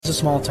a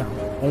small town,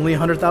 only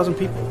 100,000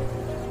 people.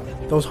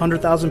 Those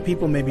 100,000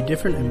 people may be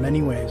different in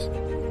many ways,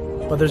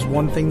 but there's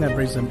one thing that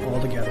brings them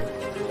all together: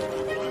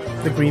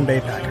 the Green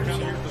Bay Packers.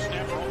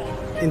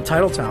 In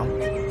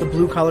Titletown, the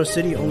blue-collar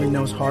city only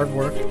knows hard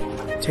work,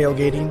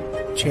 tailgating,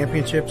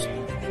 championships,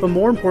 but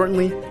more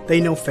importantly,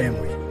 they know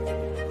family.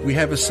 We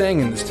have a saying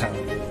in this town: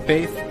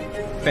 faith,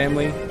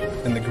 family,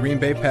 and the Green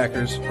Bay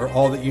Packers are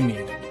all that you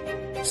need.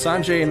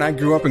 Sanjay and I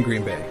grew up in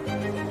Green Bay.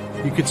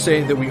 You could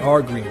say that we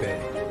are Green Bay,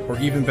 or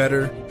even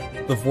better,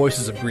 the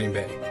voices of Green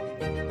Bay.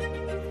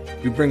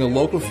 We bring a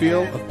local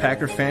feel of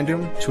Packer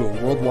fandom to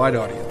a worldwide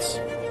audience.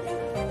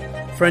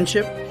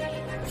 Friendship,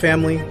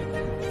 family,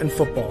 and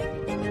football.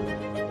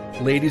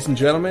 Ladies and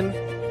gentlemen,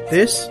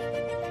 this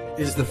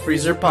is the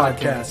Freezer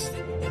Podcast.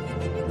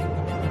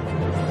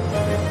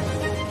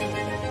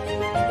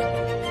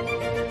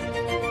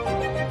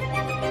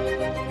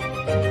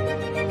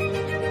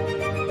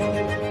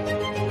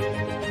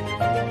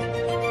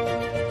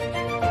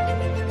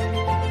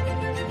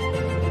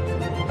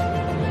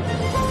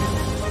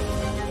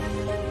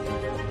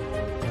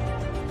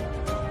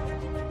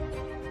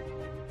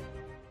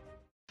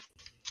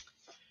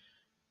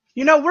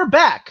 You know, we're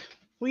back.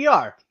 We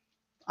are.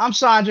 I'm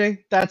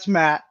Sanjay. That's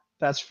Matt.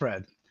 That's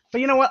Fred. But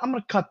you know what? I'm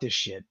going to cut this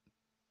shit.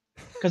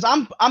 Because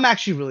I'm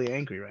actually really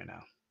angry right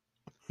now.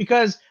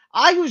 Because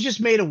I was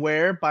just made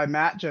aware by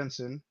Matt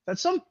Jensen that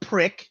some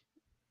prick,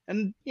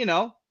 and you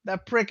know,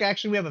 that prick,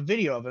 actually we have a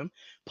video of him,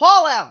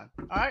 Paul Allen,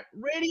 all right,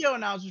 radio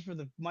announcer for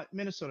the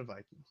Minnesota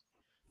Vikings,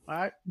 all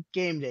right,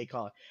 game day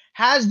caller,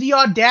 has the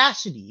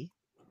audacity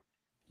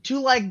to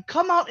like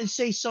come out and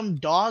say some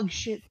dog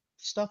shit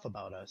stuff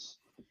about us.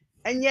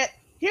 And yet,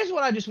 here's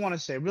what I just want to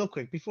say real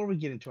quick before we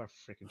get into our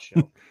freaking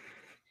show.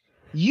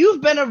 You've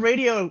been a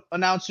radio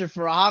announcer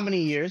for how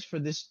many years for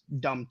this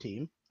dumb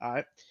team, all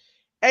right?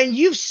 And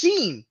you've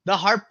seen the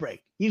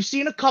heartbreak. You've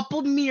seen a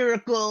couple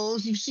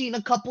miracles. You've seen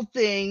a couple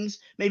things.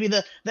 Maybe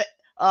the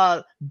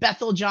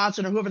Bethel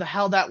Johnson or whoever the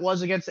hell that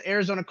was against the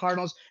Arizona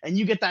Cardinals, and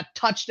you get that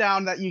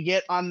touchdown that you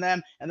get on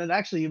them, and then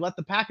actually you let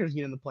the Packers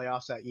get in the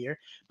playoffs that year,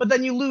 but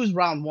then you lose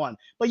round one.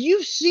 But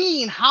you've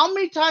seen how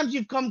many times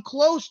you've come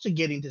close to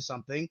getting to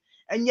something,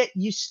 and yet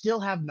you still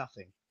have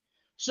nothing.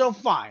 So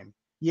fine,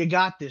 you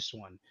got this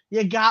one.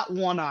 You got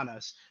one on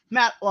us.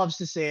 Matt loves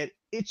to say it.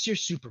 It's your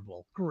Super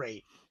Bowl.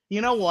 Great. You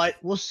know what?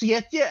 We'll see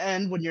at the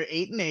end when you're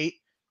 8-8.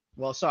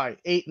 Well, sorry,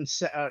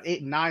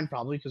 8-9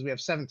 probably, because we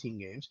have 17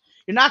 games.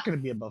 You're not going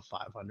to be above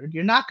 500.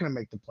 You're not going to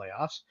make the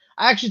playoffs.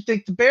 I actually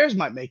think the Bears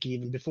might make it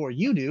even before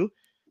you do.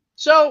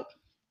 So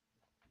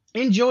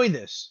enjoy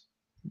this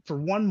for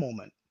one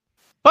moment.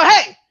 But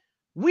hey,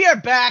 we are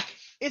back.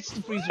 It's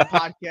the Freezer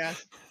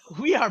Podcast.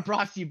 We are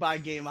brought to you by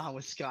Game On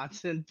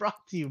Wisconsin,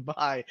 brought to you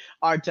by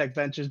Artec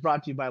Ventures,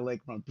 brought to you by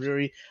Lakefront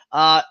Brewery.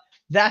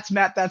 That's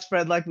Matt, that's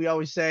Fred, like we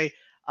always say.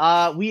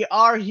 We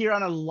are here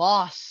on a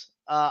loss,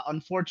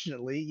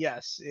 unfortunately.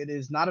 Yes, it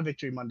is not a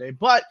victory Monday,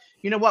 but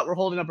you know what? We're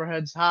holding up our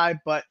heads high,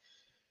 but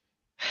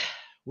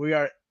we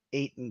are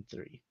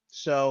 8-3.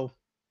 So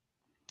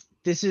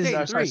this is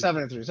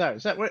 7-3.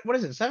 Sorry, what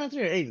is it? 7-3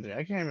 or 8-3?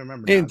 I can't even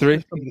remember.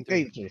 8-3.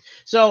 8-3.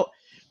 So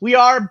we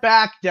are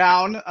back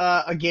down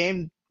a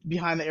game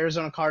behind the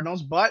Arizona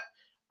Cardinals, but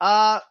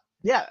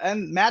yeah,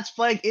 and Matt's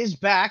flag is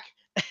back,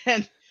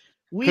 and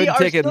we couldn't are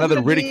take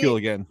another ridicule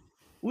again.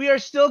 We are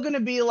still going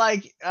to be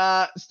like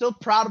still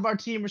proud of our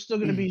team. We're still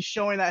going to be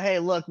showing that, hey,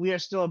 look, we are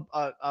still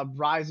a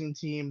rising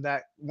team,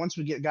 that once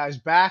we get guys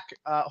back,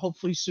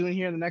 hopefully soon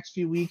here in the next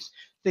few weeks,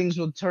 things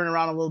will turn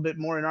around a little bit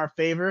more in our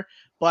favor.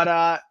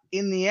 But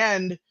in the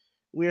end,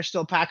 we are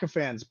still Packer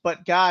fans.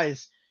 But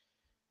guys,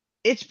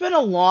 it's been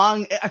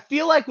I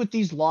feel like with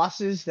these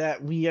losses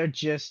that we are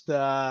just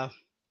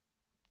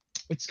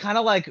it's kind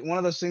of like one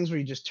of those things where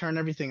you just turn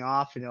everything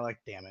off and you're like,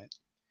 damn it,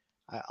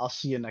 I'll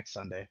see you next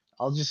Sunday.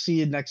 I'll just see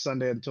you next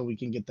Sunday until we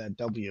can get that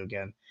W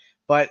again.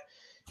 But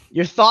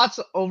your thoughts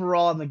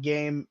overall on the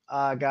game,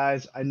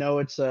 guys? I know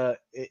it's a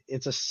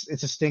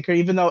stinker,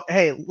 even though,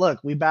 hey, look,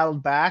 we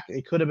battled back.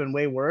 It could have been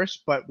way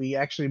worse, but we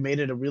actually made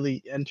it a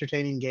really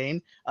entertaining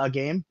game.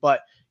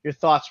 But your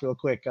thoughts real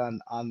quick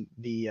on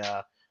the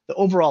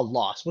overall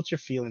loss. What's your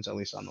feelings, at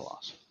least, on the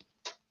loss?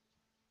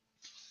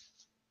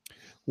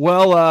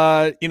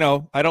 Well, you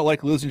know, I don't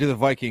like losing to the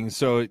Vikings,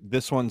 so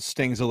this one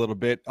stings a little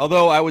bit.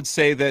 Although I would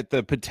say that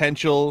the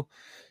potential,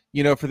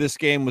 you know, for this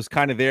game was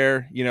kind of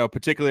there, you know,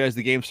 particularly as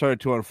the game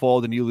started to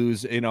unfold and you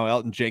lose, you know,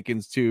 Elton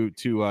Jenkins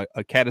to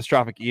a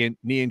catastrophic knee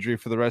injury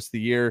for the rest of the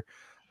year.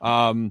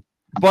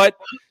 But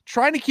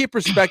trying to keep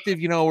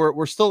perspective, you know,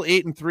 we're still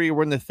 8-3.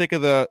 We're in the thick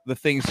of the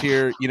things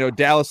here. You know,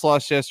 Dallas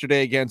lost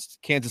yesterday against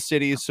Kansas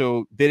City,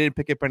 so they didn't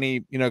pick up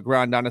any, you know,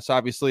 ground on us.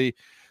 Obviously,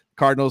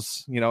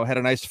 Cardinals, you know, had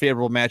a nice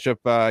favorable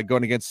matchup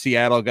going against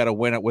Seattle, got to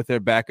win it with their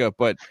backup.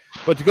 But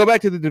to go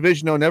back to the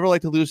division, no, never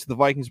like to lose to the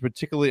Vikings,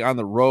 particularly on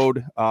the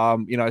road.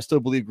 You know, I still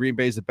believe Green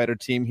Bay is a better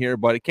team here,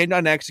 but it came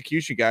down to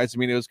execution, guys. I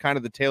mean, it was kind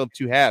of the tale of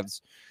two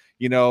halves.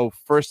 You know,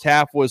 first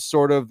half was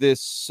sort of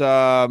this,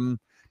 not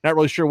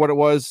really sure what it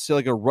was,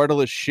 like a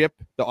rudderless ship.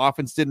 The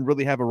offense didn't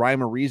really have a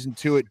rhyme or reason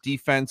to it.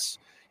 Defense,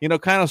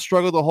 kind of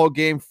struggled the whole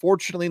game.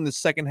 Fortunately, in the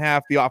second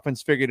half, the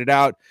offense figured it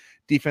out.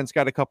 Defense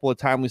got a couple of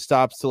timely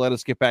stops to let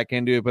us get back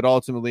into it, but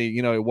ultimately,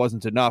 it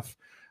wasn't enough.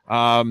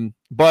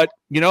 But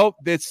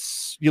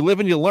it's you live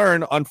and you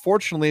learn.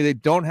 Unfortunately, they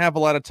don't have a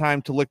lot of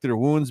time to lick their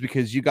wounds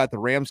because you got the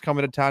Rams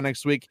coming to town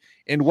next week,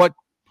 and what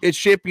it's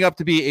shaping up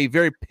to be a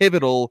very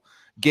pivotal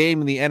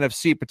game in the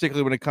NFC,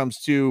 particularly when it comes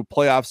to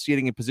playoff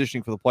seeding and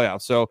positioning for the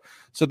playoffs. So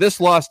this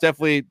loss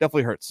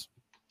definitely hurts.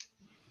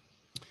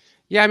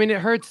 Yeah, I mean, it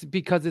hurts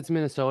because it's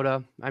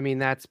Minnesota. I mean,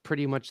 that's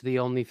pretty much the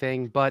only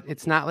thing, but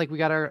it's not like we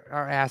got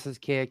our asses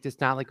kicked.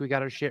 It's not like we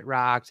got our shit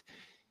rocked.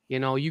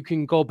 You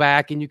can go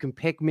back and you can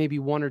pick maybe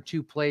one or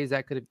two plays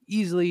that could have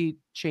easily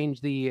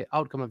changed the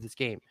outcome of this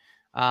game.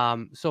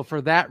 So for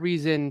that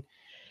reason,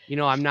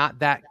 I'm not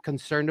that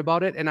concerned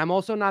about it. And I'm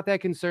also not that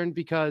concerned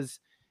because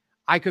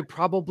I could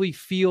probably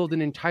field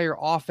an entire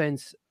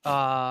offense,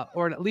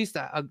 or at least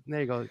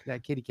there you go,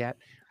 that kitty cat.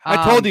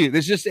 I told you,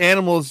 there's just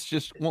animals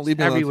just won't leave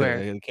me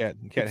everywhere. The cat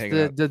hanging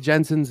out. The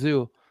Jensen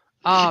Zoo.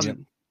 Yep.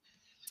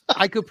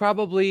 I could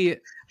probably.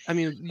 I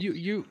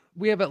mean,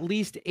 we have at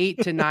least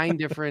 8 to 9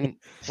 different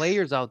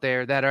players out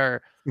there that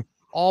are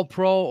all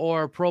pro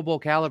or Pro Bowl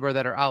caliber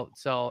that are out.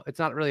 So it's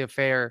not really a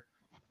fair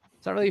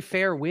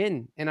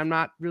win. And I'm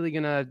not really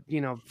gonna,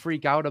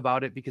 freak out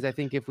about it because I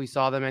think if we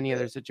saw them any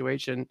other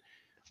situation,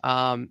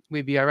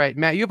 we'd be all right.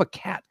 Matt, you have a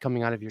cat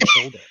coming out of your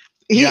shoulder.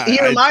 He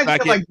reminds me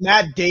of like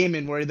Matt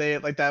Damon, where they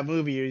like that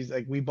movie. He's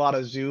like, we bought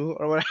a zoo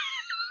or whatever.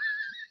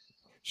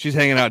 She's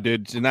hanging out,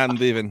 dude. She's not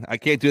leaving. I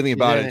can't do anything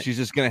about it. She's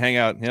just gonna hang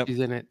out. Yep. She's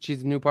in it.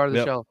 She's a new part of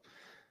the show.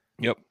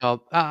 Yep.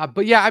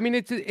 But yeah, I mean,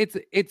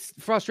 it's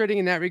frustrating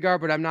in that regard,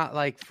 but I'm not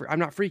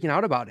freaking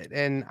out about it.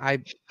 And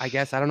I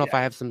guess I don't know if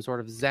I have some sort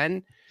of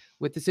zen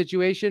with the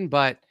situation,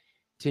 but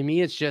to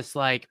me, it's just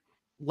like,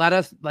 let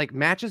us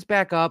match us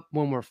back up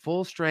when we're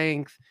full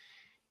strength.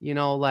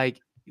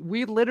 Like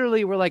we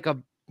literally were like a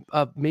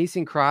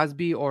Mason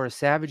Crosby or a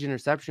Savage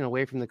interception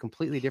away from the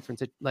completely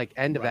different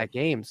end of that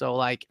game. So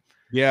like,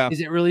 yeah,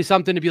 is it really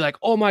something to be like,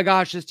 oh my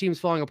gosh, this team's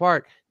falling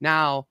apart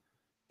now?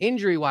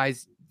 Injury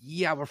wise,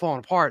 yeah, we're falling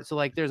apart. So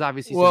like, there's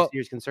obviously some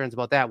serious concerns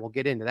about that. We'll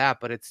get into that,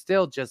 but it's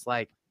still just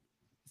like,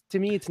 to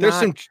me,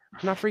 I'm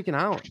not freaking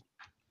out.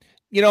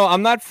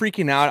 I'm not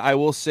freaking out. I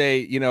will say,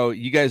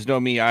 you guys know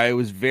me. I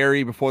was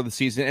very before the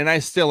season, and I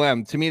still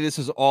am. To me, this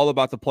is all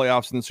about the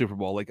playoffs and the Super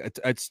Bowl. Like,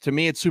 it's to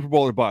me, it's Super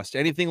Bowl or bust.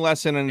 Anything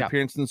less than an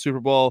appearance in the Super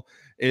Bowl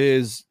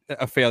is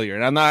a failure.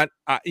 And I'm not,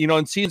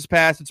 in seasons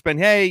past, it's been,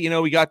 hey,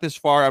 we got this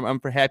far.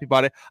 I'm happy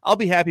about it. I'll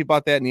be happy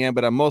about that in the end,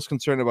 but I'm most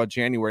concerned about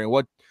January. And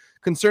what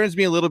concerns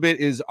me a little bit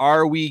is,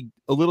 are we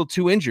a little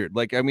too injured?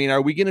 Like, I mean,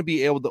 are we going to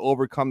be able to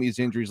overcome these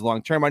injuries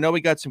long term? I know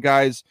we got some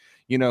guys,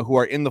 who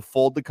are in the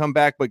fold to come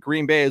back, but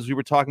Green Bay, as we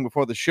were talking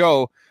before the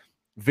show,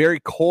 very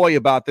coy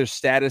about their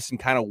status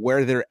and kind of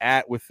where they're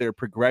at with their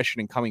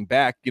progression and coming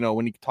back.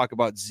 When you talk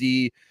about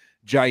Z,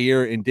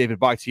 Jair, and David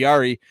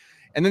Bakhtiari.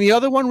 And then the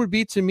other one would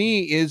be, to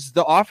me, is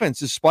the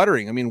offense is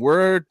sputtering. I mean,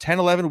 we're 10,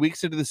 11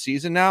 weeks into the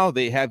season now.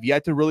 They have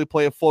yet to really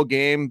play a full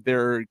game.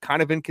 They're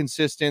kind of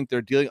inconsistent.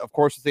 They're dealing, of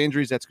course, with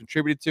injuries. That's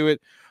contributed to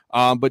it.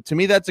 But to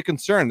me, that's a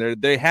concern.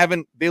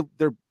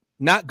 They're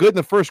not good in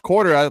the first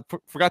quarter. I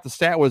forgot the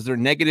stat was they're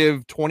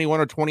negative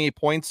 21 or 28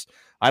 points.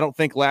 I don't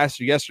think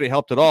yesterday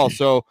helped at all.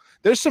 So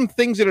there's some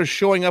things that are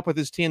showing up with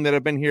this team that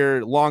have been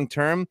here long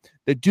term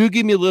that do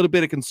give me a little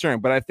bit of concern,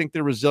 but I think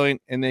they're resilient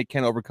and they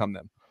can overcome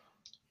them.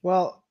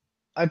 Well,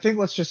 I think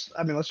let's just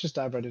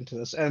dive right into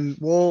this, and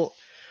we'll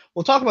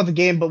talk about the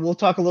game, but we'll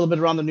talk a little bit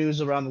around the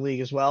news around the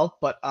league as well.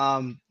 But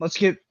let's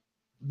get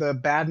the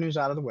bad news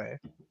out of the way,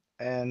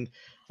 and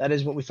that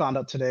is what we found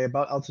out today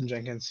about Elgton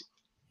Jenkins,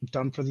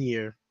 done for the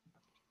year,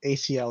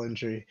 ACL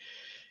injury.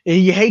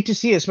 You hate to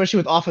see it, especially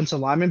with offensive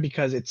linemen,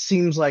 because it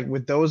seems like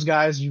with those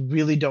guys, you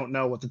really don't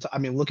know what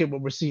look at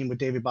what we're seeing with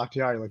David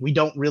Bakhtiari. Like, we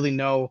don't really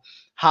know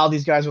how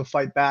these guys will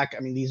fight back.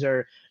 I mean, these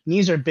are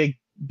big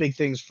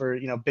things for,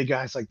 big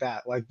guys like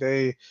that. Like,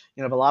 they,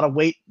 have a lot of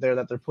weight there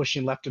that they're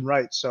pushing left and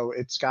right. So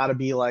it's got to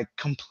be like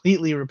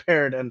completely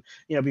repaired and,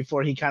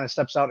 before he kind of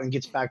steps out and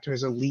gets back to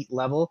his elite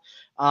level.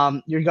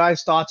 Your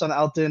guys' thoughts on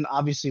Elgton?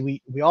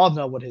 Obviously, we all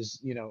know what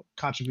his,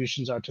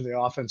 contributions are to the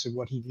offense and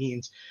what he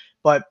means.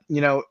 But,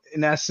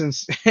 in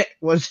essence,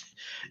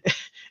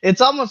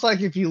 it's almost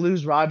like if you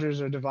lose Rodgers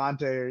or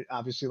Devontae, or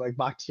obviously like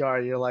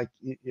Bakhtiari, you're like,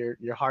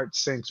 your heart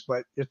sinks.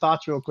 But your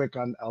thoughts real quick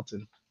on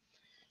Elgton.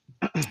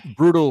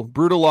 Brutal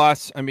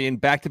loss. I mean,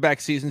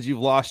 back-to-back seasons, you've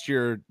lost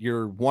your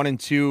 1 and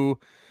 2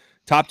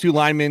 top 2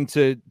 linemen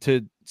to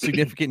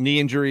significant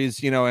knee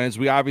injuries, and as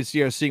we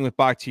obviously are seeing with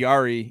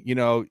Bakhtiari,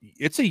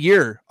 it's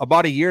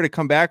about a year to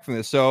come back from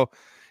this. So,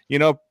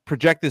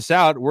 project this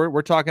out.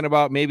 We're talking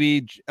about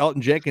maybe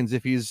Elgton Jenkins,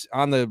 if he's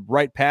on the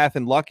right path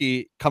and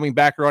lucky, coming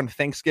back around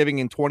Thanksgiving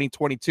in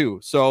 2022.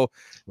 So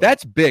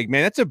that's big,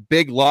 man. That's a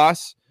big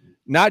loss,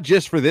 not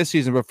just for this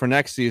season, but for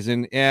next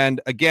season.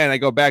 And again, I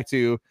go back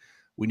to,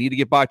 we need to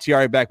get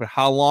Bakhtiari back, but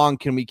how long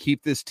can we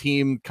keep this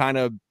team kind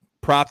of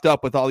propped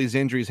up with all these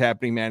injuries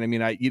happening, man? I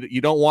mean,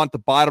 you don't want the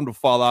bottom to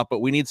fall out, but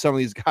we need some of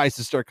these guys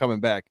to start coming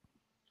back.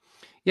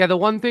 Yeah, the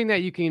one thing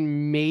that you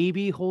can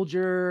maybe hold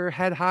your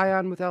head high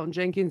on with Elton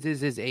Jenkins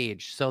is his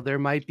age. So there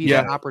might be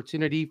that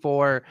opportunity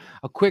for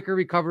a quicker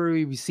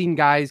recovery. We've seen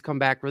guys come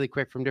back really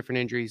quick from different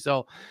injuries.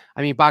 So,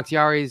 I mean,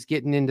 Bakhtiari is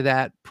getting into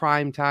that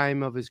prime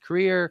time of his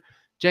career.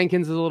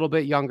 Jenkins is a little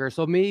bit younger.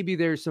 So maybe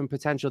there's some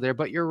potential there.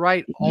 But you're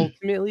right,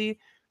 ultimately,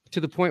 to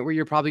the point where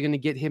you're probably going to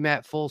get him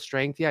at full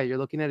strength. Yeah, you're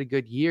looking at a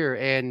good year.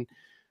 And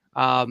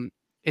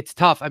it's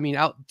tough. I mean,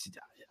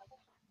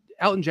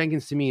 Elton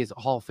Jenkins to me is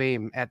Hall of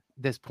Fame at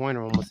this point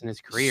or almost in his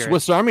career.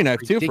 Swiss Army knife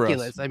too for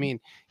us. I mean,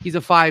 he's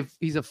a five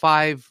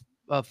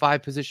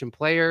position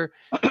player.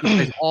 He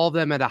plays all of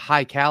them at a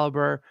high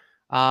caliber.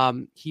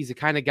 He's the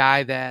kind of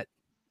guy that,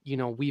 you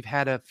know, we've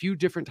had a few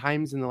different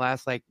times in the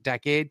last like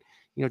decade.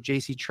 You know,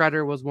 JC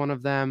Treader was one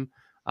of them.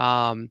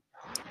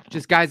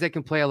 Just guys that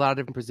can play a lot of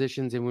different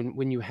positions. And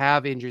when you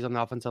have injuries on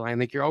the offensive line,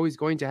 like you're always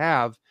going to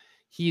have,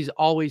 he's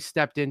always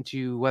stepped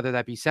into, whether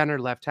that be center,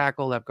 left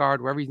tackle, left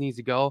guard, wherever he needs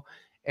to go.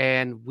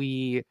 And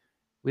we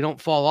don't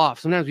fall off.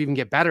 Sometimes we even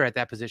get better at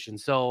that position.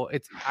 So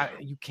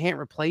you can't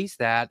replace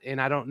that.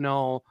 And I don't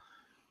know.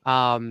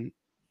 I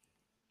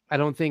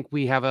don't think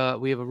we have a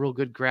real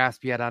good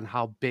grasp yet on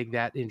how big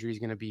that injury is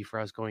going to be for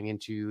us going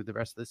into the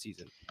rest of the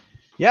season.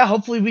 Yeah,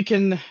 hopefully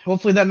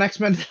that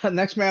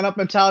next man up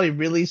mentality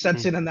really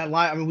sets in that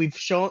line. I mean, we've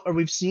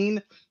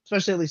seen,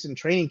 especially at least in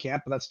training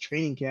camp, but that's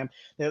training camp,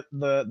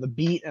 the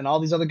beat and all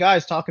these other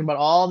guys talking about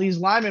all these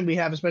linemen we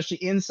have, especially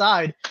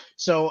inside.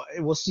 So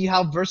we'll see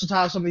how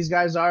versatile some of these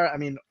guys are. I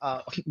mean,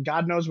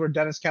 God knows where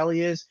Dennis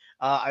Kelly is.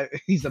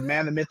 He's the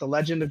man, the myth, the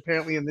legend,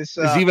 apparently in this.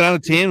 He's even on the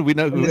team. We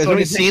know. Has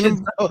anybody seen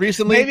him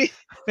recently?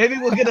 Maybe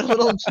we'll get a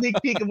little sneak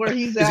peek of where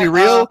he's at. Is he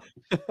real?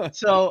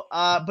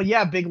 But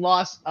yeah, big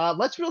loss.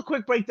 Let's real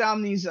quick break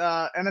down these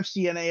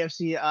NFC and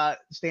AFC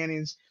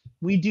standings.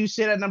 We do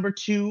sit at number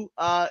 2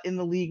 in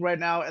the league right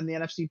now in the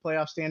NFC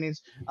playoff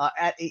standings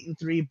at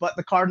 8-3. But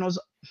the Cardinals,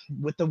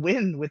 with the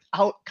win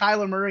without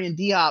Kyler Murray and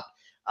Diop,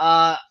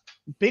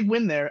 big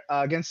win there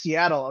against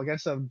Seattle,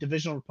 against a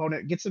divisional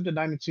opponent, gets them to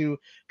 9-2.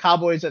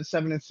 Cowboys at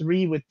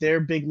 7-3 with their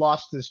big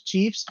loss to the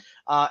Chiefs,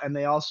 and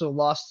they also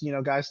lost,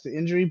 guys to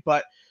injury.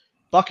 But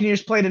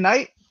Buccaneers play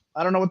tonight.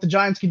 I don't know what the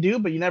Giants can do,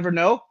 but you never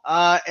know.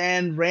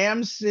 And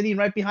Rams sitting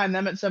right behind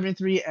them at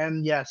 7-3,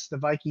 and yes, the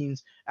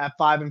Vikings at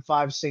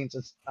 5-5. Saints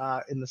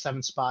in the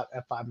 7th spot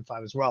at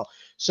 5-5 as well.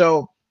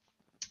 So,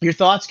 your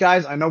thoughts,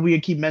 guys? I know we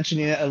keep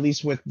mentioning it, at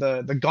least with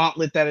the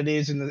gauntlet that it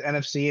is in the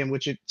NFC, and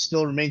which it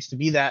still remains to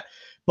be that.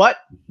 But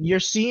you're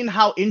seeing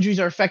how injuries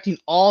are affecting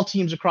all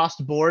teams across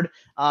the board.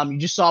 You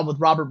just saw it with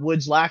Robert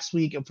Woods last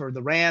week for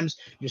the Rams.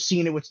 You're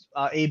seeing it with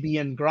AB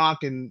and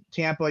Gronk in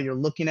Tampa. You're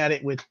looking at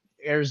it with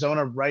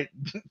Arizona right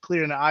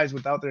clear in the eyes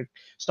without their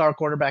star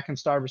quarterback and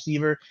star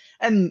receiver.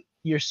 And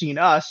you're seeing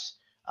us,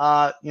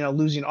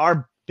 losing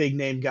our big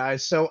name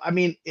guys. So, I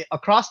mean,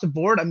 across the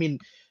board, I mean,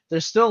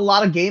 there's still a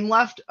lot of game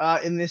left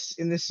in this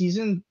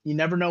season. You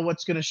never know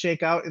what's going to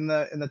shake out in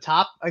the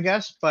top, I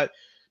guess. But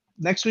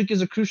next week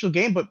is a crucial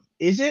game. But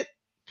is it?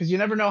 Because you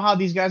never know how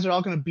these guys are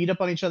all going to beat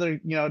up on each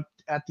other,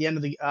 at the end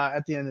of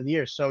the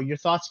year. So your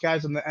thoughts,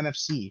 guys, on the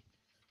NFC?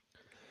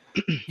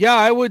 Yeah,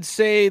 I would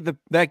say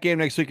that game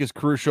next week is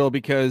crucial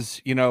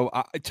because,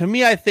 to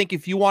me, I think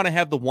if you want to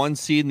have the 1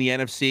 seed in the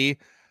NFC,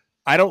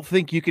 I don't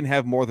think you can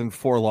have more than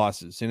 4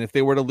 losses. And if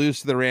they were to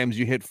lose to the Rams,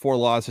 you hit 4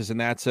 losses, and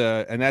that's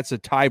a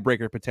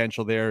tiebreaker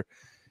potential there.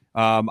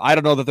 I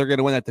don't know that they're going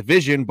to win that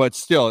division, but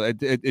still,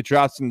 it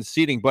drops in the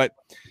seeding. But,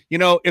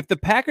 if the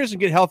Packers can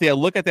get healthy, I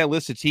look at that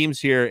list of teams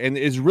here, and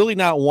is really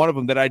not one of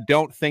them that I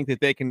don't think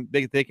that they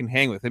can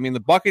hang with. I mean, the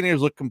Buccaneers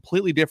look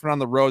completely different on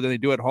the road than they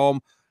do at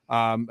home.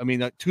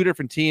 2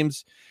 different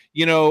teams.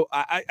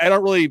 I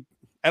don't really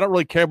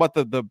care about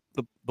the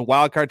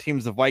wild card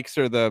teams, the Vikes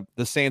or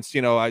the Saints.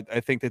 I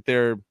think that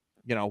they're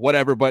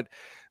whatever. But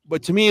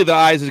to me, the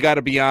eyes has got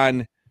to be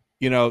on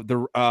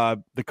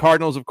the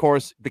Cardinals, of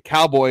course, the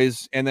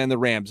Cowboys, and then the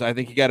Rams. I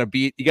think you got to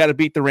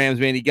beat the Rams,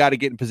 man. You got to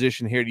get in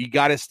position here. You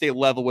got to stay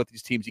level with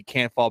these teams. You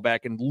can't fall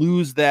back and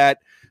lose that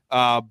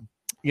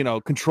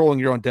controlling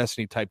your own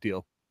destiny type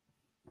deal.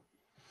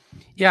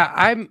 Yeah,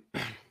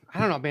 I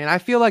don't know, man. I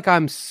feel like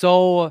I'm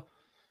so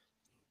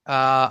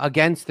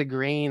against the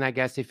grain, I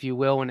guess, if you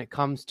will, when it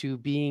comes to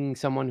being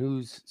someone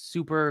who's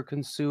super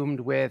consumed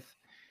with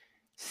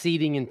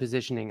seeding and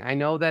positioning. I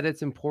know that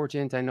it's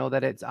important. I know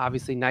that it's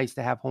obviously nice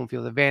to have home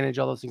field advantage,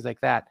 all those things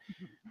like that.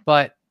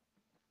 But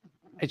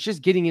it's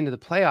just getting into the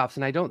playoffs,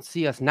 and I don't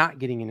see us not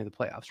getting into the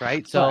playoffs,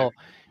 right? So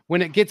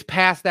when it gets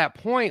past that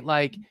point,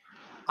 like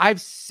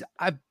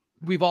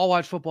we've all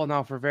watched football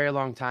now for a very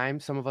long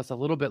time. Some of us a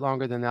little bit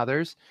longer than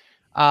others.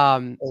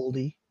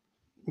 Oldie.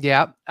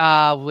 Yeah.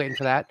 Waiting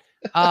for that.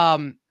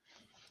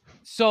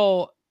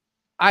 So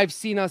I've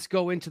seen us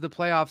go into the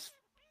playoffs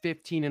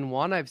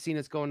 15-1. I've seen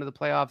us go into the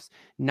playoffs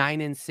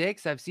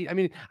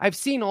 9-6. I've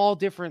seen all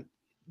different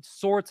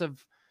sorts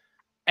of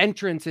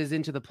entrances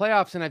into the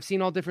playoffs, and I've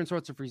seen all different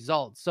sorts of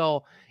results.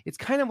 So it's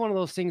kind of one of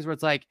those things where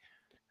it's like,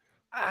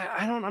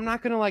 I'm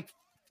not going to like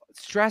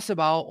stress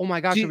about, oh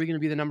my gosh, are we going to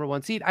be the number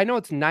 1 seed? I know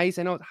it's nice.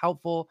 I know it's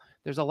helpful.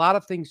 There's a lot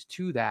of things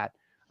to that.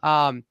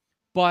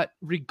 But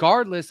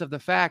regardless of the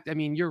fact, I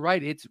mean, you're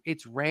right.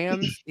 It's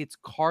Rams, it's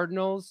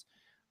Cardinals,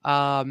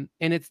 and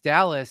it's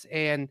Dallas.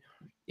 And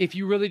if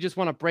you really just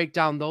want to break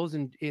down those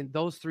in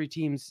those three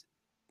teams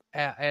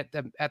at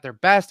their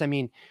best, I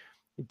mean,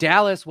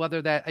 Dallas,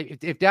 whether that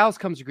if Dallas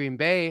comes to Green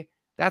Bay,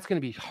 that's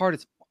going to be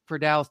hard for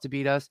Dallas to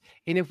beat us.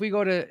 And if we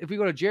go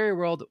to Jerry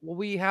World, well,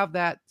 we have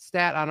that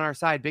stat on our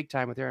side big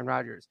time with Aaron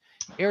Rodgers.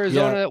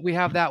 Arizona, we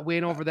have that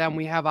win over them.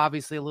 We have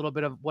obviously a little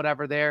bit of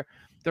whatever there.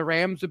 The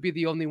Rams would be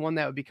the only one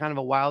that would be kind of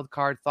a wild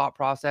card thought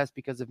process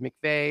because of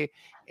McVay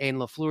and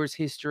LaFleur's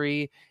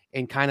history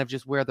and kind of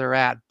just where they're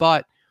at.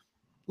 But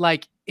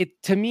like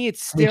to me,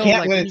 it's still we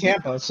can't like, win in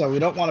Tampa, so we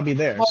don't want to be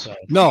there. So.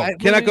 No,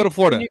 cannot go to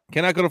Florida.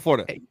 Cannot go to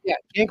Florida. Yeah,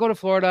 can't go to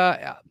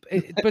Florida.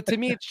 But to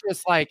me, it's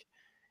just like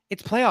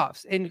it's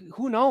playoffs, and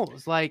who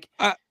knows? Like,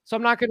 so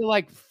I'm not going to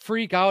like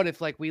freak out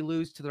if like we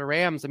lose to the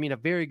Rams. I mean, a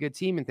very good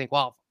team, and think,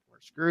 well,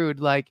 we're screwed.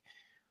 Like,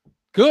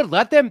 good,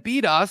 let them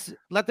beat us.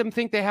 Let them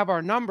think they have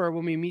our number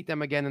when we meet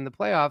them again in the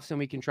playoffs, and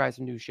we can try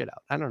some new shit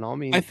out. I don't know. I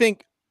mean,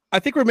 I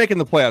think we're making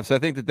the playoffs. I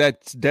think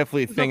that's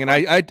definitely a thing. And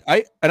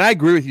I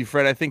agree with you,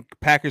 Fred. I think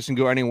Packers can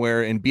go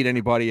anywhere and beat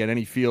anybody at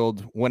any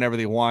field whenever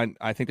they want.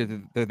 I think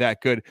that they're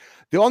that good.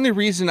 The only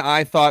reason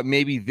I thought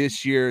maybe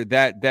this year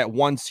that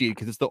one seed,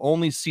 because it's the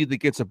only seed that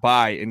gets a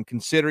bye, and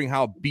considering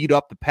how beat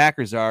up the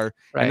Packers are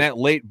and that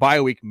late bye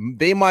week,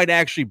 they might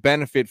actually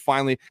benefit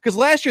finally. Because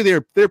last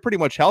year they're pretty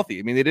much healthy.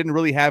 I mean, they didn't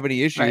really have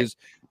any issues. Right.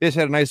 They just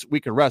had a nice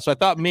week of rest. So I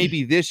thought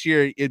maybe this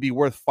year it'd be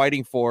worth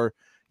fighting for.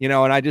 You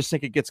know, and I just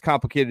think it gets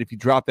complicated if you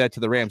drop that to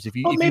the Rams. If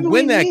you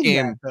win that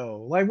game,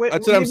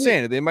 that's what I'm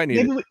saying. They might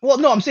need it.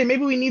 I'm saying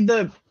maybe we need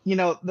the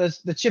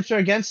chips are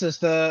against us,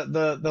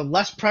 the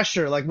less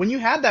pressure. Like when you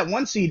have that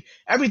one seed,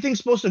 everything's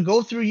supposed to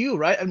go through you,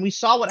 right? And we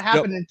saw what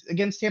happened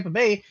against Tampa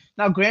Bay.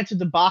 Now, granted,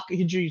 the Bach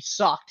injury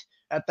sucked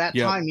at that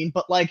timing,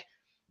 but like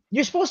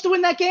you're supposed to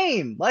win that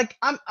game. Like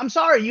I'm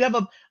sorry, you have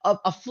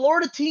a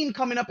Florida team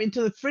coming up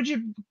into the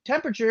frigid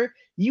temperature.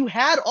 You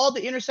had all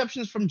the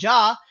interceptions from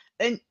Ja,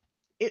 and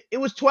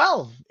it was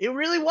 12. It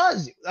really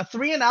was a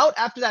 3-and-out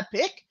after that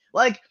pick.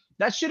 Like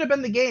that should have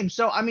been the game.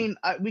 So, I mean,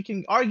 we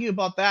can argue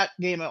about that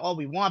game all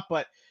we want,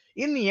 but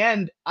in the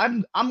end,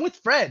 I'm with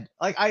Fred.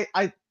 Like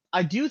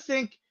I do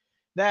think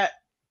that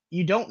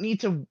you don't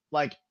need to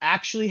like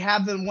actually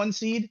have them one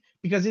seed,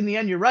 because in the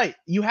end, you're right.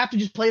 You have to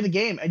just play the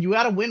game, and you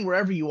got to win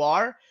wherever you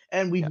are.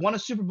 And we've won a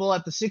Super Bowl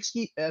at the 6th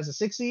seed as a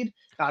 6th seed.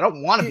 Now, I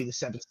don't want to be the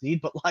 7th seed,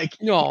 but like,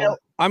 no, you know,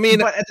 I mean,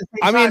 but at the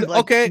same time, like,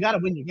 okay, you got to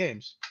win your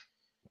games.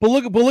 But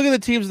look at the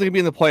teams that can be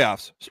in the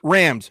playoffs: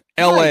 Rams,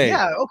 LA,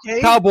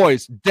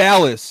 Cowboys,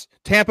 Dallas,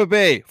 Tampa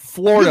Bay,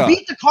 Florida. You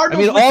beat the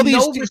Cardinals with all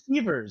these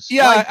receivers.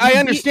 Yeah, like, I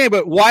understand,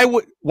 but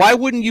why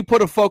wouldn't you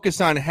put a focus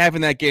on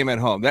having that game at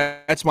home?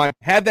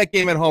 Have that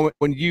game at home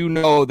when you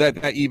know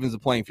that evens the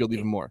playing field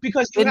even more.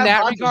 Because in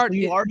that regard,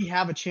 you already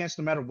have a chance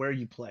no matter where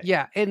you play.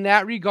 Yeah, in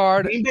that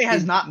regard, Green Bay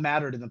has not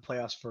mattered in the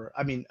playoffs for.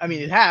 I mean,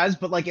 it has,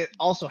 but like it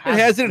also has. It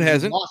has and it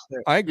hasn't.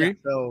 I agree. Yeah,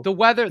 so the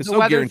weather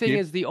thing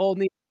is the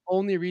only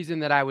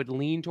reason that I would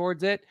lean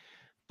towards it,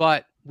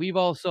 but we've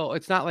also,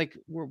 it's not like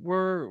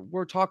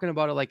we're talking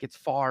about it like it's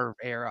Favre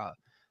era,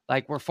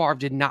 like where Favre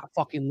did not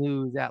fucking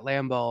lose at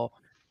Lambeau,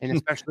 and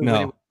especially when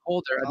it was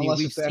colder. I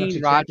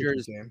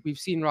mean, we've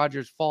seen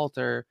Rodgers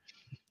falter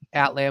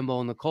at Lambeau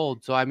in the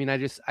cold. So I mean,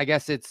 I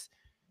guess it's,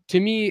 to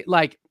me,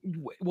 like,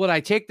 would I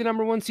take the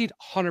number one seed?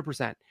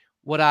 100%.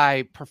 Would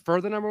I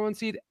prefer the number one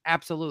seed?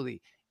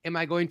 Absolutely. Am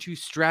I going to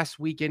stress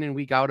week in and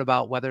week out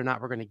about whether or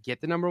not we're going to get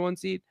the number one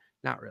seed?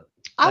 Not really.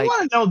 I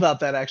want to know about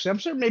that, actually. I'm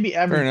sure maybe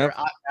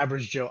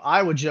average Joe,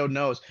 Iowa Joe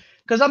knows,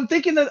 because I'm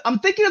thinking of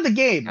the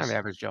games. I'm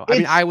average Joe. I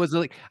mean, I was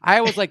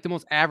like the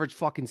most average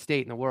fucking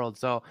state in the world,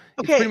 so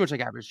it's pretty much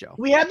like average Joe.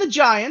 We had the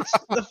Giants,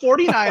 the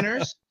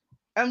 49ers,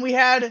 and we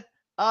had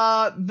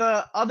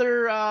the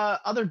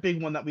other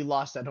big one that we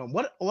lost at home.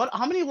 What?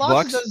 How many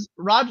losses does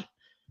Rodgers?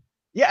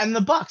 Yeah, and the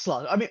Bucs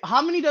lost. I mean,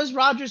 how many does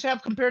Rodgers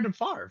have compared to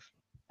Favre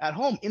at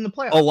home in the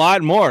playoffs? A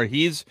lot more.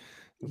 He's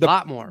a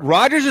lot more.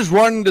 Rodgers is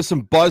running into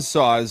some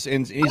buzzsaws,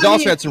 and he's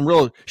also had some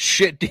real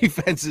shit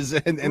defenses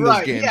in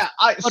those games. Yeah,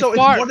 so it's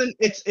more than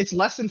it's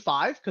less than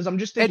 5, because I'm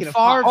just thinking of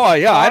Favre. Oh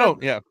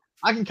yeah,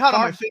 I can count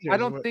on my fingers.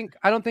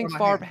 I don't think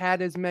Favre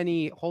had as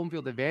many home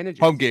field advantages.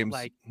 Home games,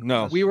 like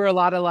no. We were a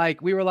lot of wild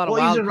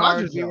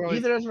cards.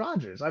 Either as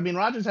Rodgers. I mean,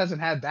 Rodgers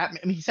hasn't had that.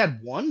 I mean, he's had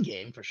one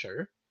game for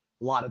sure.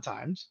 A lot of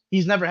times,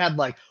 he's never had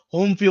like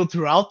home field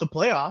throughout the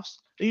playoffs.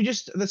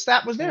 The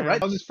stat was there, right?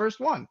 That was his first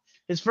one.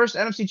 His first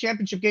NFC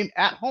Championship game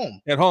at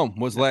home. At home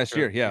was last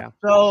year, yeah.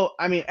 So,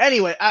 I mean,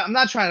 anyway, I'm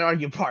not trying to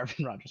argue Favre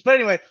and Rodgers. But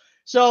anyway,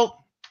 so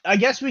I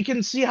guess we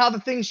can see how the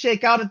things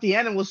shake out at the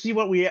end, and we'll see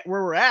where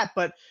we're at.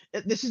 But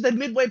this is the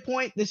midway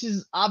point. This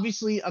is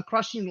obviously a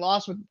crushing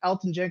loss with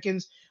Elgton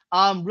Jenkins.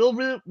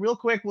 Real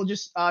quick, we'll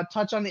just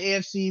touch on the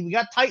AFC. We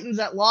got Titans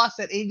that lost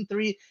at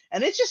 8-3,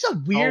 and it's just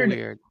a weird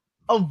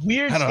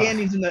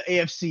standings in the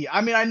AFC. I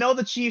mean, I know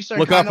the Chiefs are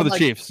look out for the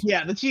Chiefs.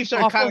 Yeah, the Chiefs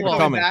are kind of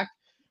coming back.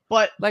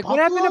 But like, what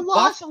happened to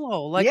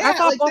Buffalo? Like, I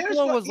thought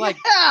Buffalo was like,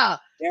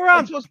 they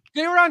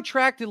were on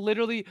track to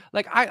literally,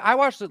 like, I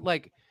watched it,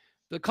 like,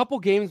 the couple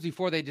games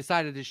before they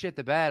decided to shit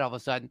the bed all of a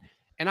sudden.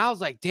 And I was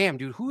like, damn,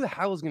 dude, who the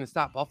hell is going to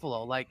stop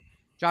Buffalo? Like,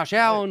 Josh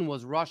Allen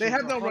was rushing They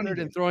have for no 100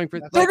 running and throwing for.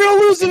 That's They're going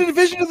to lose in the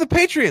division to the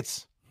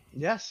Patriots.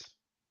 Yes.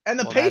 And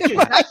the Well, that's-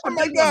 Patriots, that's Oh the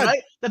my big one, God.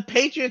 right? The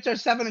Patriots are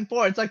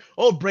 7-4. It's like,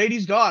 oh,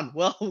 Brady's gone.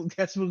 Well,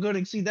 guess we're going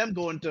to see them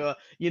go into,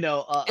 it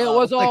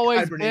was like always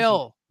hibernation.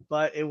 Bill.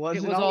 But it It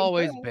wasn't was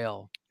always Bill.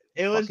 Bill.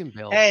 It was, Fucking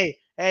Bill. hey,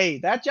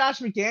 that Josh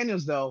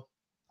McDaniels though.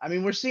 I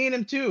mean, we're seeing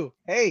him too.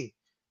 Hey,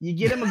 you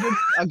get him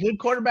a good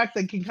quarterback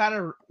that can kind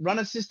of run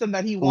a system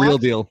that he wants. Real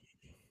deal.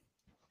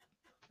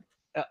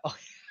 Oh,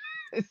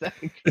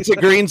 It's a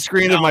green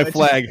screen of No, my it's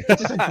flag.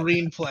 It's just a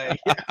green play.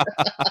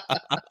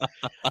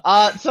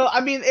 So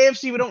I mean,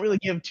 AFC, we don't really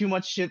give too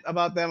much shit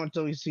about them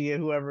until we see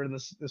whoever in the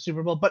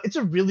Super Bowl. But it's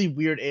a really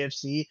weird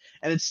AFC,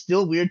 and it's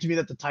still weird to me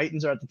that the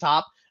Titans are at the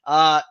top.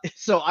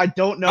 So I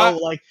don't know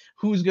like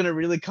who's gonna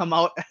really come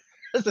out.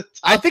 As a top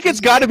I think it's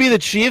got to be the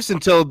Chiefs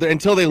until they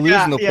lose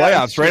Yeah, in the yeah,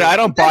 playoffs, it's right? true. I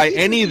don't But that buy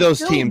defense any of is those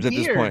still teams at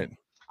this weird. point.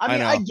 I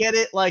mean, I I know. get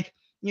it. Like,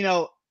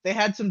 they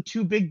had some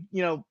two big,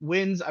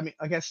 wins. I mean,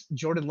 I guess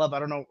Jordan Love, I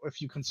don't know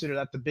if you consider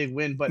that the big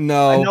win, but I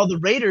No, know the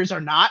Raiders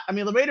are not. I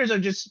mean, the Raiders are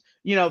just,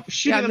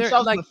 shooting they're,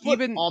 themselves like, in the foot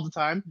even- all the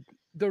time.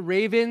 The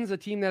Ravens, a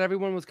team that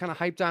everyone was kind of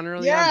hyped on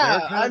early Yeah, on.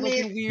 They're kind I of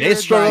mean, looking they weird.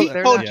 struggle- like,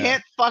 they're Code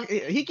not-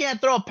 he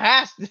can't throw a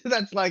pass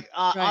that's like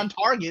on Right.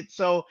 target.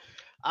 So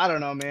I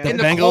don't know, man. The And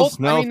the Bengals, Colts,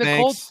 no I mean, the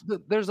thanks.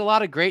 Colts, there's a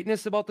lot of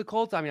greatness about the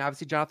Colts. I mean,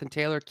 obviously Jonathan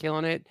Taylor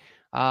killing it,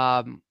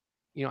 on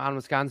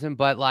Wisconsin,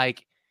 but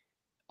like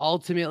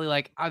ultimately,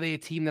 like, are they a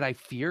team that I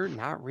fear?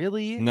 Not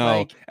really.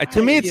 no. Like,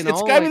 To me, it's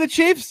got to be the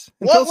Chiefs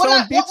until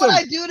someone beats what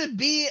would them. I do to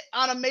be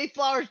on a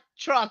Mayflower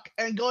truck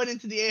and going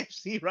into the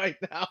AFC right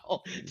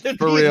now to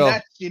For be real. in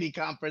that shitty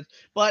conference?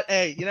 But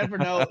hey, you never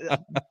know.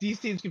 These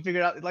teams can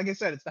figure it out. Like I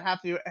said, it's the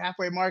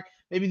halfway mark.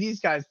 Maybe these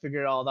guys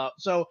figure it all out.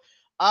 So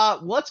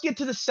let's get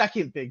to the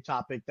second big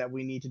topic that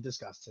we need to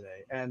discuss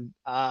today. And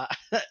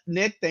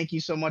Nick, thank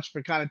you so much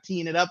for kind of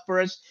teeing it up for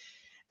us.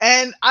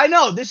 And I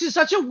know this is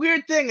such a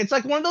weird thing. It's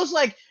like one of those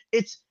like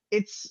it's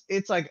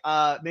like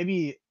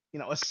maybe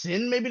a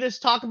sin maybe to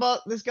talk about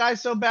this guy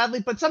so badly,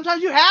 but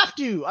sometimes you have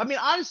to. I mean,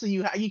 honestly,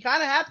 you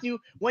kind of have to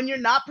when you're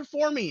not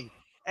performing,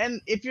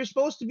 and if you're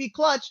supposed to be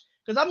clutch.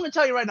 Because I'm going to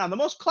tell you right now, the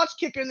most clutch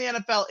kicker in the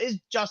NFL is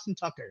Justin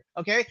Tucker.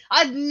 Okay,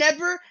 I've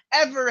never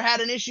ever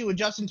had an issue with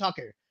Justin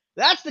Tucker.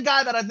 That's the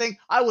guy that I think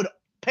I would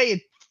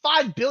pay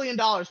 $5 billion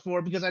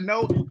for because I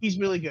know he's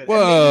really good. And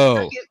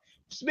Whoa.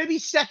 maybe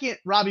second,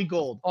 Robbie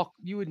Gould. oh,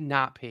 you would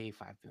not pay $5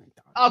 billion.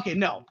 Okay,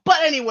 no.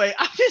 But anyway,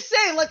 I'm just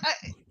saying, like,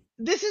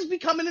 this is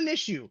becoming an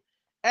issue.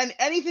 And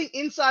anything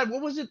inside,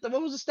 what was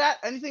the stat?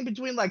 Anything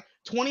between like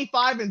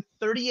 25 and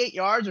 38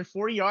 yards or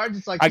 40 yards.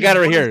 It's like I got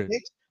it right here.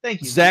 26.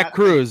 Thank you. Zach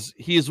Cruz,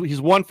 he's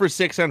 1 for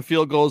 6 on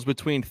field goals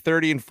between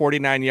 30 and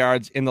 49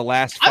 yards in the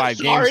last I'm 5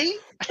 sorry. games.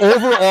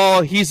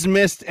 Overall, he's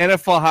missed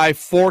NFL high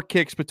 4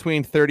 kicks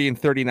between 30 and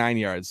 39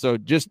 yards. So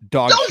just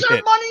dog Those shit.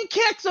 are money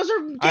kicks. Those are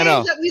games I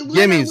know. that we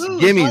win Gimmies, or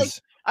lose. gimmies. Like,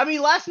 I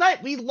mean, last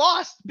night we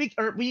lost,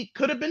 or we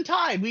could have been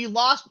tied. We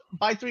lost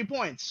by 3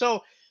 points.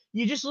 So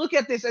you just look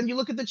at this and you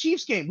look at the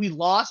Chiefs game. We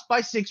lost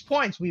by 6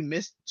 points. We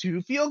missed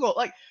 2 field goals.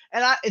 Like,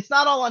 and it's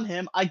not all on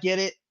him. I get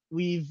it.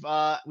 We've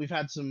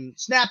had some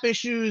snap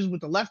issues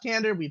with the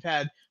left-hander. We've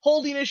had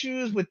holding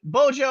issues with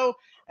Bojo,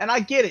 and I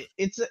get it.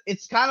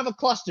 It's kind of a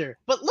cluster.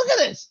 But look at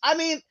this. I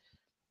mean,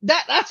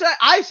 that's what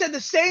I said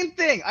the same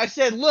thing. I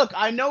said, look,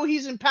 I know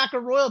he's in Packer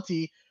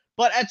royalty,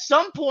 but at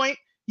some point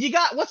you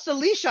got what's the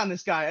leash on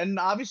this guy? And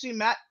obviously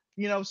Matt,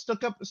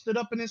 stood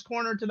up in his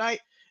corner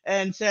tonight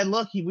and said,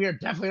 look, we are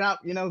definitely not,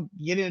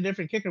 getting a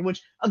different kicker.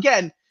 Which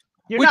again,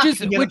 you're not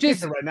gonna get a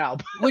kicker right now.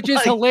 Which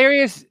is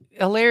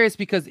hilarious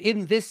because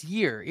in this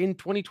year, in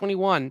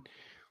 2021,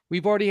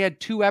 we've already had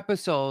 2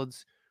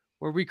 episodes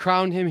where we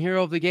crowned him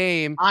hero of the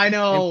game. I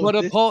know. And put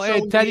a this poll, is so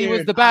and Teddy was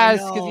weird. the I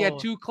best because he had know.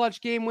 2 clutch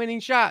game winning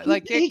shots.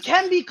 Like he kicks.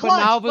 can be clutch,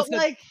 now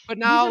but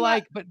now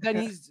like but then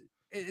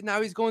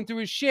he's going through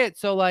his shit.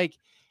 So like,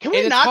 can we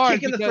and it's not hard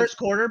kick in the because- first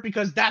quarter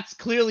because that's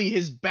clearly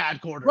his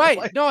bad quarter, right?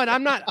 Like, No, and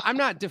I'm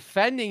not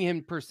defending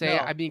him per se.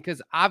 No. I mean,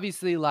 because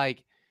obviously,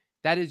 like,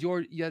 that is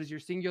your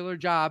singular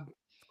job.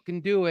 Can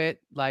do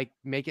it, like,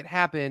 make it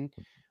happen.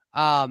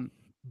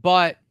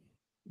 But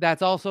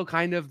that's also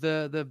kind of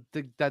the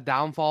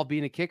downfall of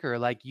being a kicker.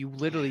 Like, you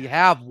literally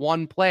have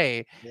one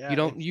play. yeah, You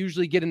don't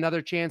usually get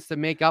another chance to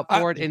make up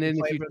for it, and then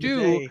if you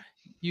do,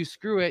 you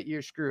screw it,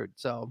 you're screwed.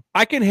 So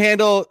I can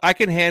handle,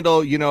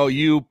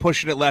 you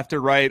pushing it left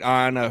or right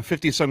on a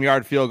 50-some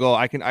yard field goal.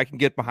 I can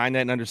get behind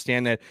that and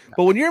understand that.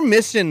 But when you're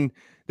missing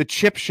the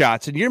chip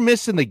shots and you're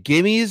missing the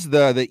gimmies,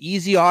 the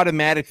easy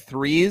automatic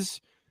threes,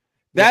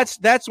 that's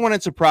when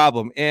it's a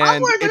problem. And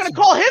I'm worried they're gonna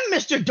call him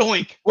Mr.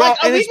 Doink. Well, Like,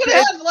 are and we it's-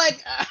 gonna have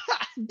like?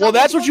 Well,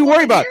 that's what you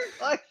worry about.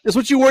 Like, That's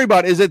what you worry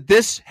about, is that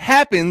this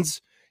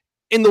happens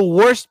in the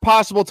worst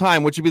possible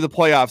time, which would be the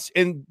playoffs.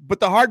 But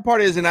the hard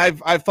part is, and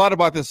I've thought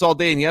about this all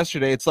day and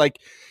yesterday, it's like,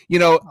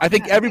 I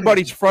think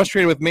everybody's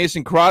frustrated with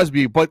Mason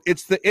Crosby, but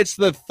it's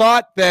the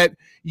thought that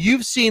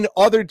you've seen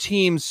other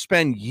teams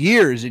spend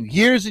years and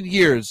years and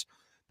years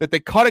that they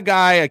cut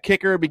a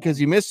kicker because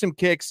he missed some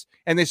kicks,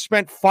 and they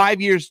spent 5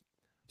 years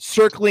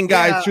circling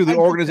guys through the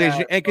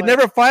organization and could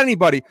never find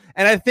anybody.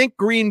 And I think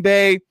Green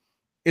Bay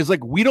is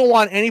like, we don't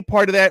want any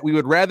part of that. We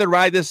would rather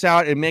ride this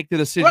out and make the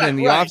decision in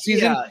the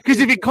offseason. Because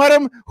if you cut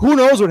him, who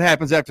knows what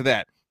happens after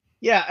that?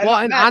 Yeah.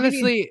 And Matt,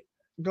 honestly,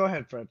 go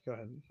ahead, Fred. Go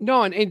ahead.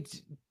 No, and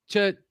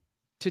to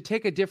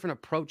take a different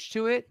approach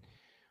to it,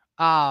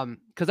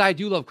 because I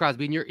do love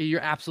Crosby, and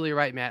you're absolutely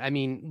right, Matt. I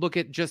mean, look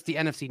at just the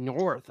NFC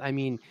North. I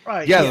mean,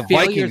 the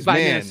failures Vikings, by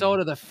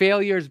Minnesota, the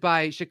failures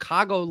by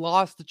Chicago,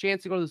 lost the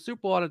chance to go to the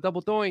Super Bowl on a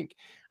double doink.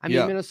 I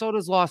mean,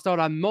 Minnesota's lost out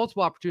on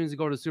multiple opportunities to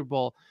go to the Super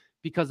Bowl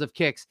because of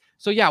kicks.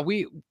 So yeah,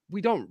 we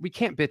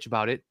can't bitch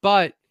about it.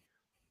 But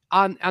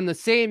on the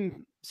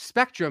same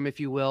spectrum, if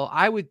you will,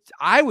 I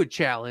would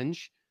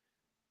challenge,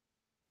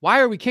 why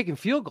are we kicking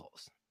field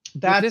goals?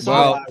 That's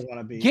all I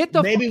want to be. Get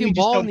the fucking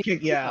ball in the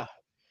kick. Yeah.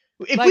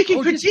 If we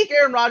can critique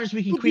Aaron Rodgers,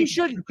 we can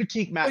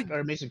critique Matt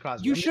or Mason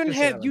Crosby. You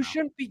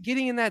shouldn't be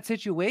getting in that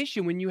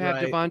situation when you have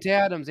Devontae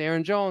Adams,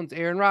 Aaron Jones,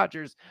 Aaron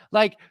Rodgers.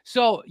 Like,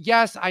 so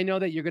yes, I know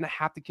that you're gonna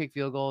have to kick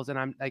field goals, and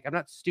I'm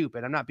not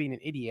stupid. I'm not being an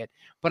idiot,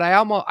 but I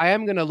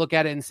am gonna look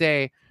at it and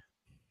say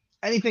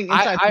anything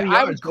inside 3 yards.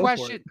 I would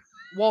question.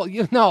 Well,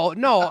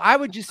 no, I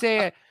would just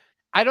say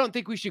I don't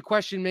think we should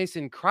question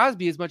Mason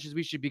Crosby as much as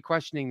we should be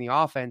questioning the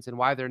offense and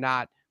why they're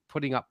not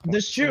putting up points.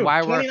 That's true.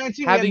 Why we're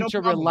having to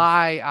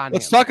rely on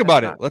Let's talk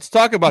about it. Let's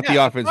talk about the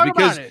offense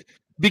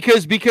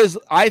because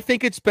I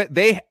think it's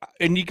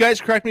and you guys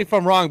correct me if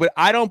I'm wrong, but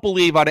I don't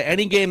believe out of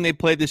any game they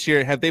played this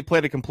year have they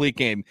played a complete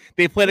game.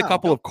 They played a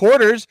couple of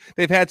quarters,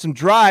 they've had some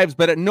drives,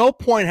 but at no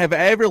point have I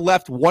ever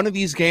left one of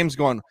these games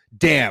going,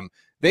 damn,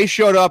 they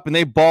showed up and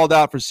they balled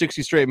out for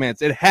 60 straight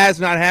minutes. It has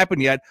not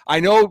happened yet. I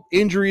know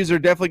injuries are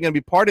definitely going to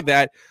be part of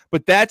that,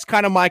 but that's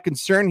kind of my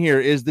concern here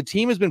is the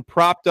team has been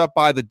propped up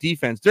by the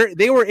defense.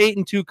 They were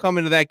 8-2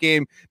 coming to that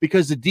game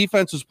because the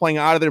defense was playing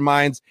out of their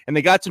minds, and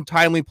they got some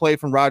timely play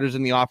from Rodgers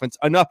in the offense.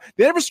 Enough.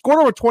 They never scored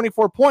over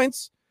 24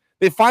 points.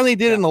 They finally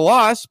did in the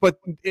loss, but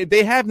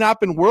they have not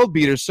been world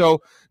beaters.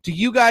 So do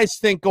you guys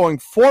think going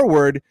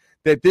forward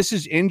that this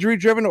is injury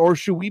driven, or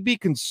should we be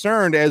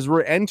concerned as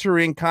we're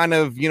entering kind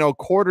of,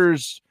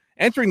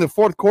 entering the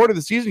fourth quarter of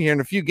the season here in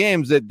a few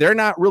games that they're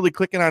not really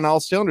clicking on all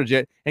cylinders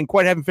yet and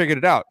quite haven't figured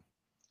it out?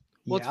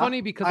 Well, it's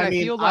funny because I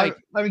feel like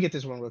let me get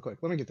this one real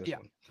quick. One.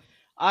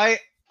 I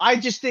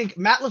just think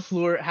Matt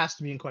LaFleur has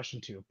to be in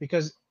question too,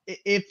 because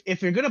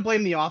if you're going to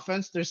blame the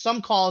offense, there's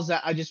some calls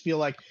that I just feel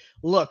like,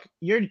 look,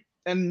 and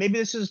maybe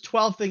this is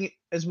 12 thing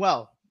as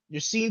well.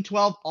 You're seeing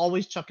 12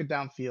 always chuck it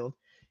downfield.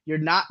 You're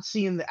not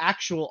seeing the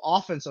actual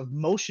offensive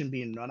motion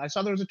being run. I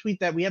saw there was a tweet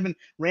that we haven't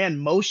ran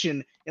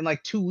motion in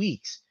like 2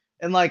 weeks.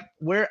 And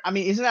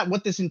isn't that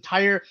what this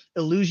entire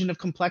illusion of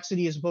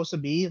complexity is supposed to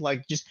be?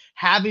 Like just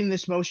having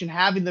this motion,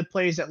 having the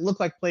plays that look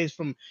like plays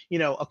from,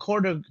 a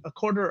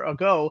quarter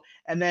ago,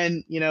 and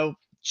then,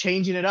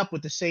 changing it up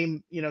with the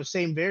same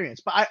variance.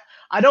 But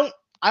I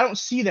don't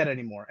see that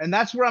anymore. And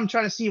that's where I'm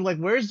trying to see, like,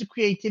 where's the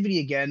creativity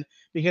again?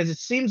 Because it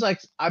seems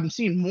like I'm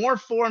seeing more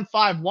 4 and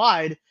 5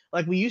 wide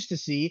like we used to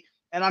see.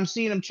 And I'm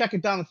seeing them check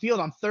it down the field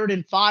on 3rd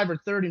and 5 or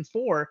 3rd and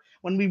 4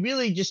 when we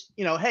really just,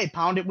 hey,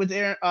 pound it with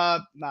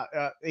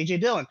AJ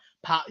Dillon,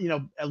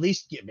 at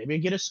least maybe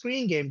get a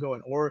screen game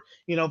going, or,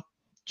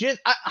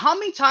 how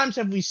many times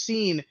have we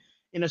seen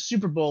in a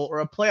Super Bowl or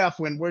a playoff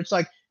win where it's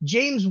like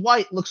James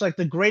White looks like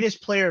the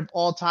greatest player of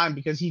all time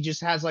because he just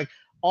has like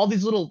all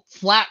these little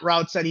flat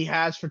routes that he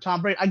has for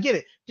Tom Brady. I get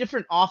it,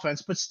 different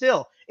offense, but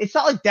still, it's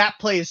not like that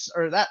place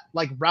or that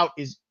like route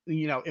is,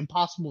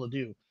 impossible to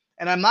do.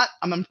 And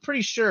I'm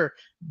pretty sure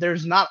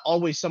there's not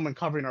always someone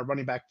covering our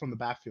running back from the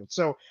backfield.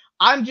 So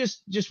I'm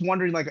just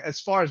wondering, like, as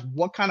far as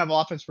what kind of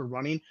offense we're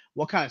running,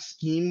 what kind of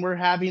scheme we're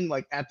having,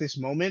 like, at this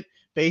moment,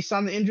 based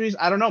on the injuries.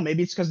 I don't know.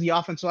 Maybe it's because the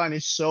offensive line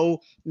is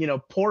so,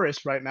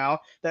 porous right now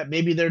that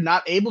maybe they're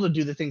not able to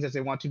do the things that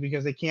they want to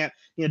because they can't,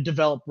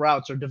 develop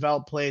routes or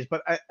develop plays.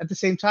 But at the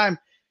same time,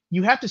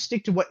 you have to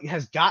stick to what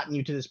has gotten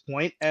you to this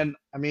point. And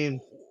I mean,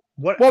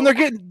 Well,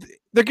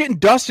 they're getting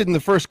dusted in the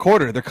first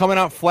quarter. They're coming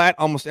out flat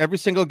almost every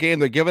single game.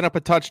 They're giving up a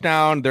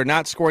touchdown. They're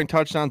not scoring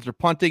touchdowns. They're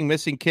punting,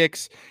 missing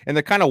kicks, and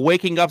they're kind of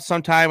waking up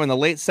sometime in the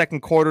late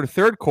second quarter,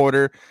 third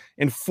quarter.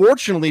 And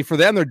fortunately for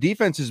them, their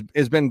defense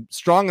has been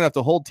strong enough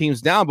to hold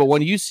teams down. But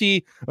when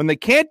they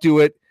can't do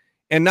it,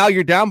 and now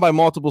you're down by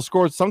multiple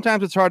scores,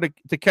 sometimes it's hard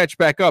to catch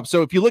back up.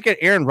 So if you look at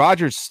Aaron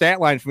Rodgers' stat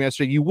line from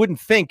yesterday, you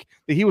wouldn't think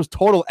that he was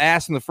total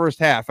ass in the first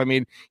half. I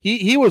mean,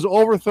 he was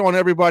overthrowing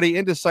everybody,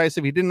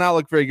 indecisive. He did not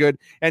look very good,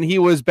 and he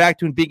was back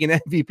to being an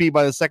MVP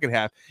by the second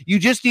half. You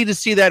just need to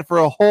see that for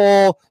a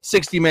whole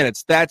 60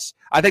 minutes.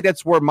 I think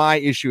that's where my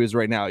issue is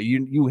right now.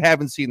 You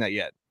haven't seen that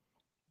yet.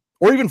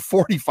 Or even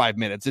 45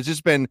 minutes. It's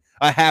just been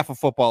a half of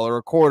football or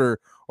a quarter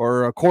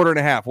and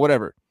a half,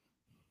 whatever.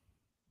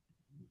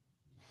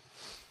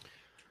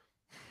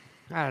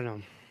 I don't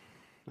know.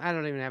 I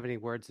don't even have any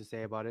words to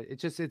say about it.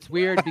 It's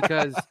weird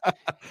because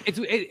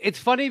it's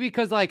funny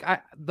because like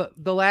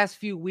the last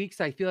few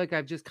weeks, I feel like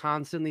I've just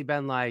constantly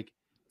been like,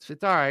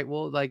 it's all right.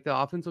 Well, like the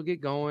offense will get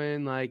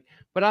going. Like,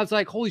 but I was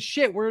like, holy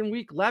shit, we're in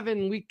week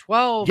 11, week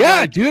 12.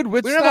 Yeah, like, dude,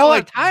 we don't have a whole lot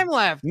of time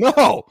left.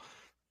 No.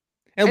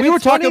 And we were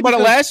talking about it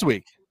last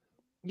week.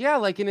 Yeah,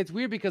 like, and it's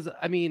weird because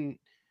I mean,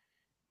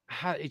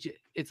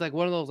 it's like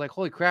one of those like,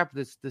 holy crap,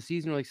 the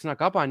season really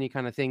snuck up on you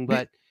kind of thing.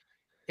 But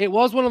it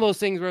was one of those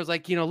things where it's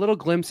like, little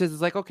glimpses.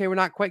 It's like, okay, we're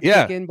not quite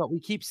kicking, but we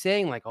keep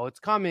saying like, oh, it's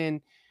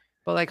coming.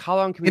 But like, how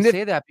long can we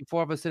say that before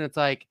all of a sudden it's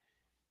like,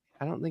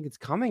 I don't think it's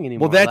coming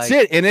anymore. Well, that's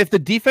it. And if the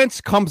defense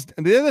comes,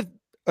 the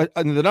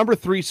number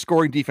 3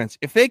 scoring defense,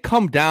 if they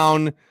come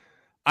down,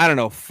 I don't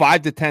know,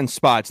 5 to 10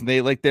 spots, and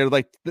they're like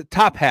the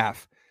top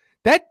half,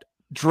 that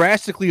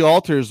drastically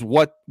alters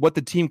what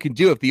the team can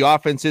do if the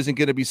offense isn't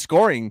going to be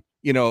scoring,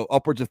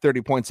 upwards of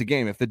 30 points a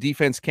game. If the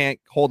defense can't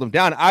hold them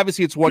down,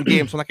 obviously it's one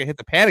game, so I'm not going to hit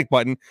the panic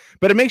button,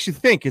 but it makes you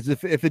think, is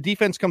if the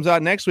defense comes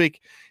out next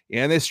week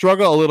and they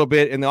struggle a little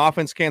bit and the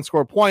offense can't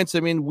score points,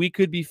 I mean, we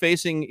could be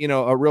facing,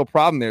 a real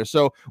problem there.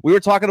 So we were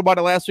talking about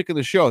it last week in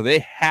the show. They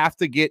have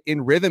to get in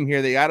rhythm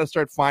here. They got to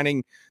start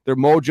finding their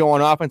mojo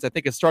on offense. I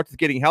think it starts with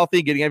getting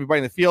healthy, getting everybody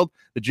in the field.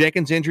 The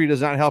Jenkins injury does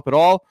not help at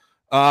all.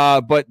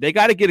 But they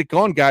got to get it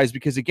going, guys,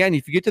 because again,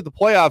 if you get to the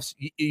playoffs,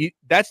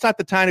 that's not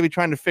the time to be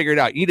trying to figure it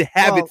out. You need to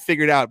have it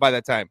figured out by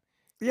that time.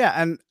 Yeah.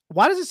 And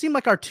why does it seem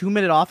like our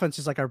 2-minute offense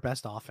is like our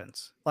best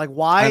offense? Like,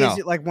 why is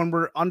it like when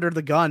we're under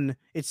the gun,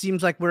 it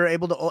seems like we're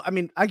able to, I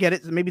mean, I get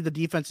it. Maybe the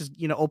defense is,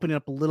 opening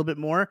up a little bit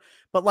more,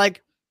 but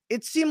like,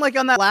 it seemed like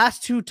on that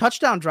last 2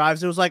 touchdown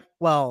drives, it was like,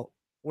 well,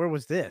 where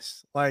was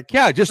this? Like,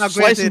 yeah, just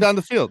slicing down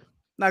the field.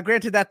 Now,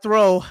 granted, that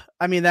throw,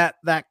 I mean, that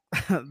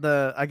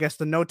I guess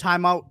the no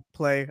timeout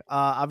play,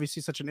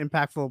 obviously such an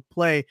impactful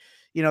play,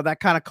 that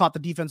kind of caught the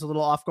defense a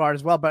little off guard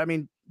as well. But I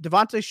mean,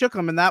 Devontae shook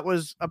him, and that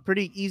was a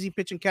pretty easy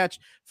pitch and catch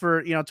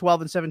for,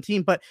 12 and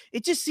 17. But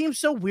it just seems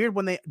so weird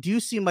when they do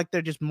seem like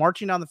they're just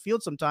marching down the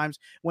field sometimes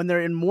when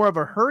they're in more of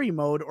a hurry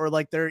mode or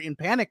like they're in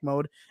panic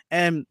mode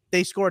and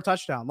they score a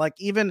touchdown. Like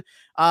even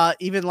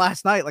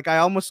last night, like I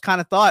almost kind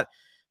of thought,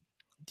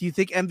 do you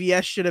think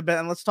MVS should have been,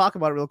 and let's talk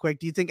about it real quick.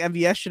 Do you think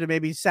MVS should have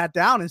maybe sat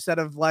down instead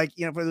of like,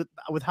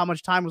 with how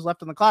much time was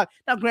left on the clock?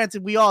 Now,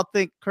 granted, we all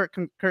think Kirk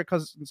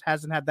Cousins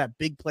hasn't had that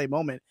big play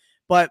moment,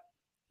 but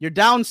you're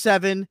down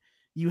 7.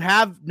 You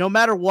have, no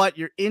matter what,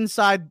 you're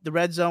inside the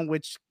red zone,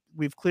 which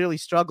we've clearly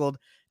struggled.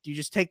 Do you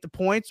just take the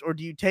points or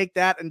do you take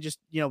that and just,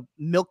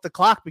 milk the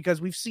clock? Because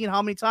we've seen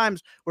how many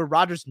times where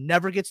Rodgers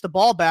never gets the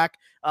ball back,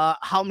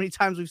 how many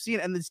times we've seen,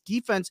 and this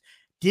defense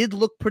did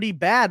look pretty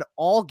bad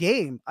all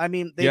game. I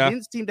mean, they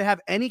didn't seem to have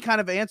any kind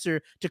of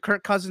answer to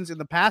Kirk Cousins in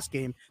the pass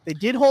game. They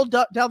did hold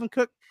Dalvin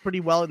Cook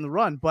pretty well in the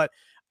run, but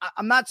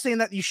I'm not saying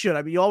that you should.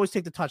 I mean, you always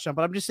take the touchdown,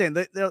 but I'm just saying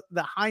the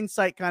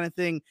hindsight kind of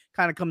thing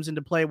kind of comes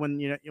into play when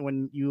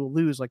you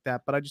lose like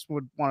that. But I just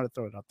wanted to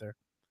throw it out there.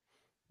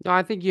 No,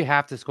 I think you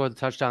have to score the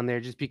touchdown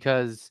there just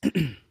because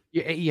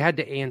you had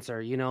to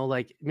answer.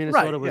 Like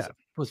Minnesota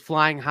was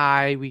flying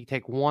high. We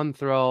take one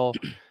throw,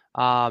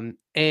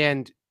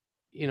 and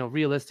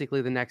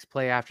realistically, the next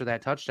play after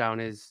that touchdown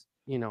is,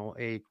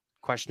 a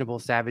questionable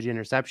savage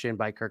interception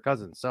by Kirk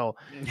Cousins. So,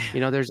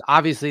 there's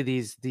obviously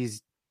these,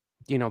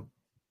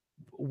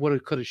 woulda,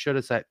 coulda,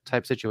 shoulda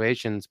type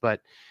situations,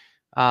 but,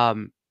 I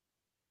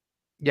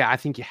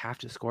think you have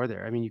to score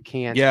there. I mean, you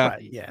can't,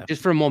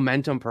 just for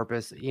momentum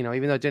purpose,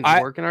 even though it didn't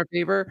work in our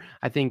favor,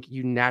 I think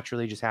you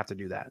naturally just have to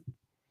do that.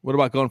 What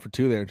about going for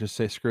 2 there? Just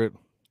say screw it.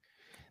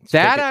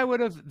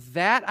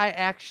 I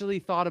actually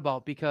thought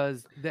about,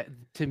 because that,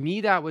 to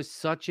me, that was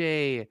such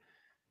a,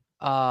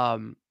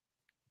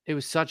 it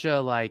was such a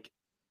like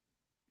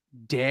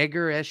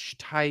dagger-ish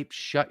type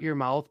shut your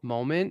mouth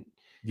moment.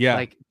 Yeah.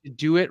 Like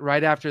do it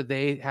right after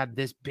they had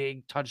this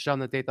big touchdown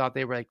that they thought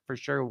they were like for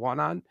sure won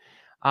on.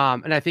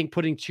 And I think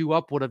putting 2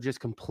 up would have just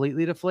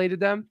completely deflated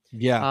them.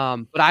 Yeah.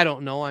 But I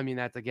don't know. I mean,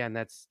 that's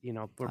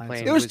we're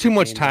playing. There was too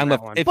much time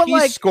left. If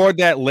he scored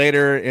that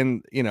later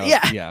and,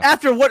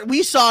 after what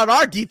we saw in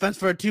our defense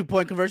for a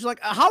 2-point conversion, like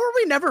how are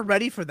we never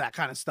ready for that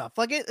kind of stuff?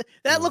 Like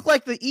that looked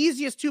like the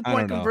easiest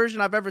 2-point conversion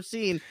I've ever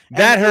seen.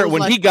 That hurt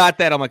when he got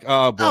that. I'm like,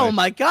 oh boy. Oh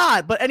my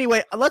God. But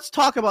anyway, let's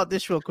talk about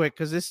this real quick.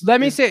 Cause this, go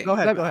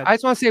ahead. I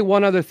just want to say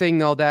one other thing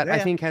though, that I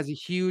think has a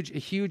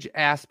huge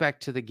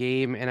aspect to the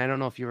game. And I don't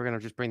know if you were going to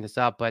just bring this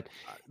up, but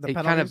it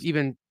kind of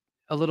even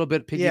a little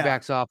bit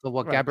piggybacks off of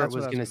what Gabbert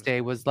was going to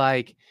say, was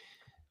like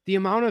the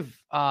amount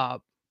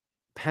of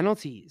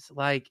penalties.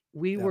 Like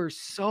we were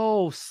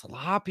so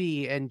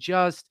sloppy and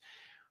just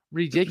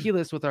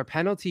ridiculous with our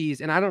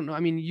penalties. And I don't know. I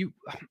mean,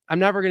 I'm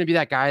never going to be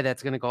that guy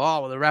that's going to go,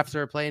 oh, well, the refs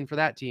are playing for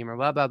that team or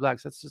blah, blah, blah.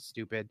 That's just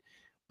stupid.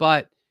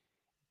 But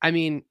I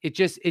mean, it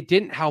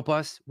didn't help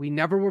us. We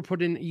never were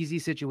put in easy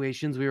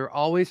situations. We were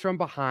always from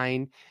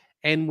behind.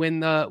 And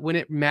when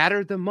it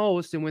mattered the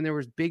most and when there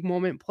was big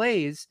moment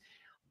plays,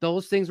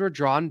 those things were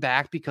drawn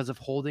back because of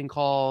holding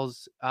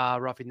calls,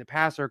 roughing the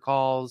passer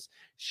calls,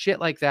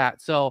 shit like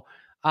that. So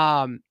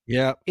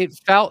it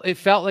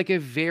felt like a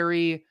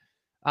very,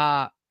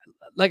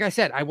 like I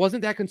said, I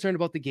wasn't that concerned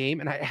about the game.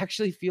 And I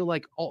actually feel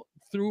like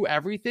through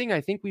everything,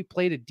 I think we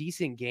played a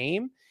decent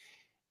game,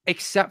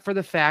 except for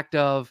the fact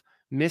of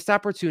missed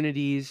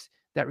opportunities,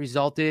 that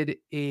resulted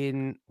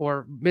in,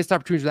 or missed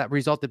opportunities that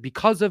resulted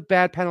because of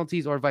bad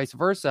penalties or vice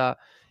versa.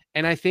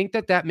 And I think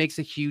that makes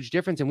a huge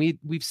difference. And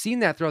we've seen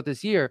that throughout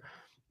this year.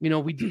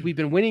 We've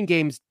been winning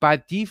games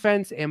by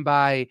defense and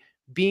by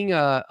being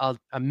a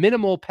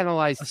minimal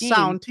penalized team,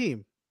 sound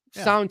team,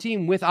 sound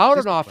team without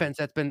Discipline. an offense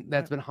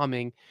that's been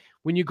humming.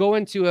 When you go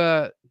into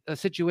a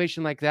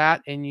situation like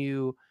that and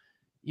you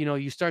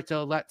start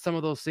to let some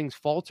of those things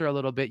falter a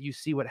little bit, you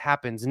see what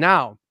happens.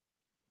 Now,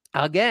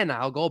 again,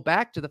 I'll go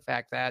back to the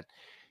fact that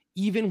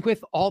even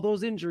with all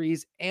those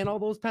injuries and all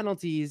those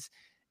penalties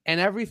and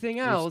everything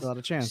else,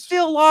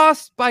 still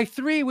lost by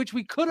 3, which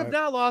we could have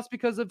not lost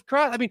because of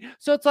cross. I mean,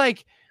 so it's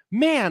like,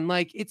 man,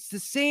 like it's the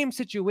same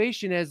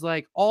situation as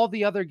like all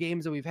the other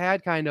games that we've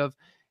had kind of.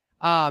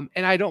 And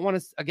I don't want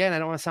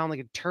to sound like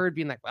a turd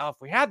being like, well, if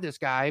we had this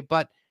guy,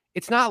 but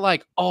it's not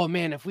like, oh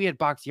man, if we had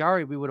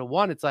Bakhtiari, we would have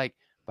won. It's like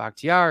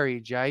Bakhtiari,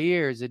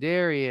 Jair,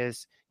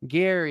 Za'Darius,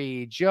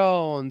 Gary,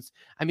 Jones.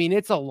 I mean,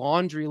 it's a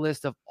laundry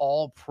list of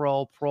all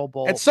Pro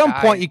Bowl. At some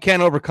guys. point, you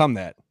can't overcome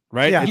that,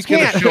 right? Yeah, it's you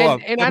going to can't. show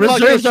up. And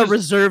reserves are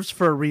reserves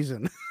for a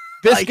reason.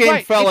 This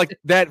game felt like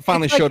that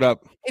finally showed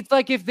up. It's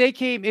like if they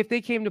came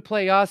to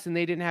play us and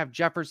they didn't have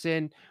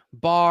Jefferson,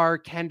 Barr,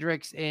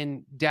 Kendricks,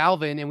 and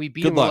Dalvin, and we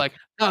beat them, we're like,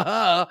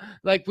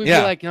 like we'd be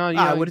like, no,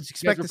 I would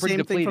expect the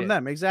same thing from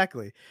them.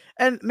 Exactly.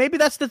 And maybe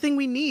that's the thing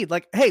we need.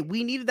 Like, hey,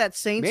 we needed that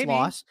Saints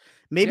loss.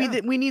 Maybe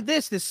that we need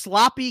this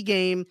sloppy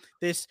game.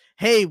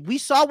 Hey, we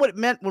saw what it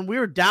meant when we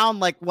were down,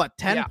 like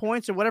 10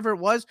 points or whatever it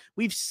was.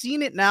 We've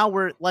seen it now.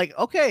 We're like,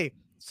 okay,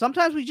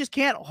 sometimes we just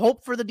can't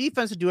hope for the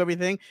defense to do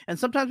everything. And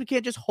sometimes we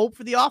can't just hope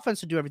for the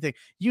offense to do everything.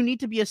 You need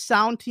to be a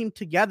sound team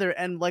together.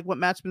 And like what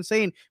Matt's been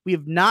saying, we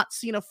have not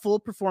seen a full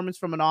performance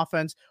from an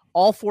offense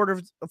all four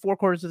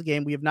quarters of the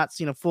game. We have not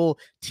seen a full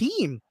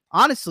team,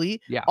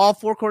 honestly, all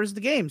 4 quarters of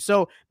the game.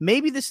 So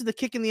maybe this is the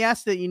kick in the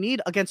ass that you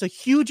need against a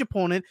huge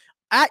opponent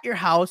at your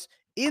house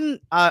in,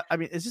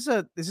 is this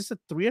a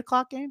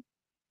 3:00 game?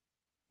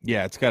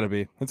 Yeah, it's gotta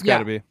be. It's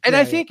gotta be. And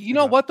I think, you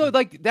know what though?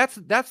 Like that's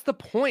the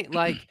point.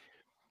 Like,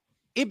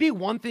 it'd be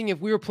one thing if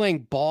we were playing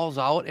balls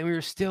out and we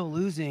were still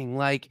losing.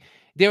 Like,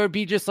 there would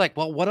be just like,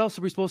 well, what else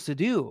are we supposed to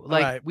do?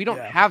 Like, we don't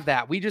have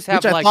that. We just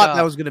have I thought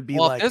that was going to be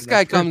if this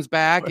guy comes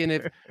back and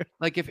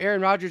if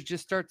Aaron Rodgers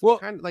just starts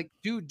kind of like,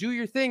 do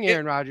your thing,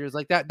 Aaron Rodgers.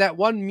 Like that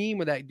one meme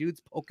where that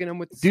dude's poking him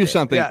with the stick.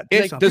 Something. Yeah,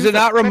 does it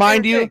not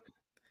remind you?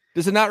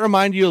 Does it not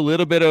remind you a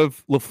little bit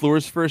of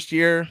LaFleur's first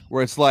year,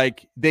 where it's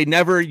like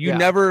never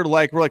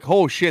like, we're like,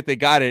 oh shit, they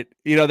got it.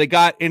 They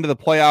got into the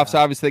playoffs.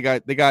 Obviously,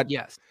 they got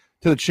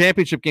to the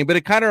championship game, but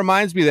it kind of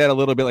reminds me of that a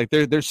little bit. Like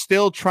they're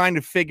still trying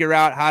to figure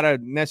out how to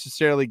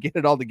necessarily get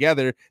it all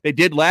together. They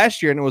did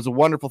last year, and it was a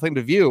wonderful thing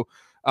to view.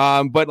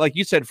 But like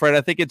you said, Fred,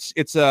 I think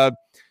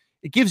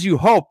it gives you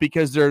hope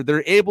because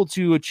they're able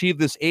to achieve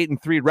this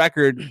 8-3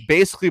 record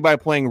basically by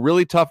playing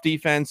really tough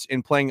defense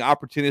and playing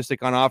opportunistic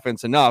on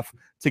offense enough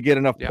to get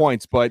enough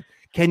points. But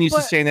can you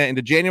sustain that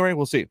into January?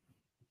 We'll see.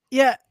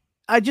 Yeah,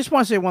 I just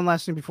want to say one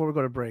last thing before we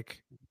go to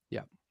break.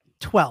 Yeah,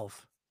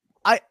 12.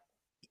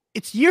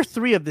 It's year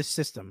 3 of this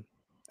system,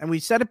 and we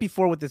said it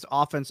before with this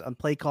offense on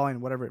play calling,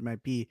 whatever it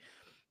might be.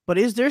 But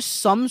is there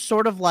some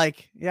sort of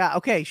like,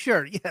 okay,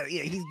 sure, yeah,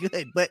 he's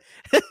good, but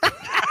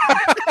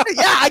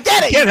I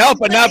get it. Can't help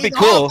but not be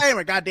cool.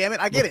 God damn it,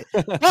 I get it.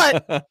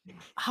 But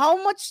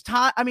how much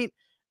time? I mean,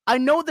 I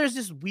know there's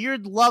this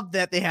weird love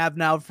that they have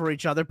now for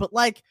each other, but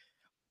like,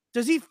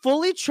 does he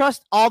fully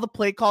trust all the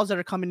play calls that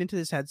are coming into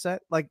his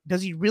headset? Like,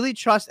 does he really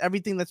trust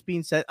everything that's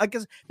being said?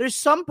 Because there's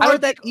some part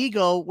of that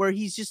ego where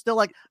he's just still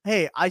like,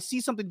 hey, I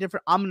see something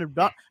different. I'm going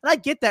to, and I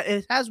get that.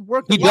 It has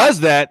worked. He does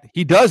that.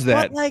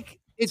 But like,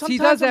 he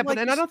does that, but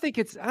I don't think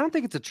it's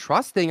a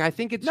trust thing. I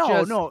think it's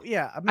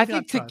I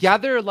think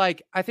together,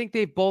 like I think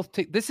they both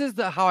this is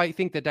how I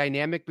think the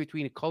dynamic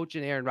between a coach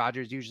and Aaron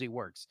Rodgers usually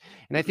works.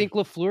 And I think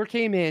LaFleur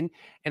came in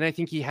and I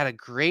think he had a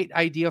great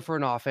idea for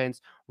an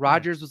offense.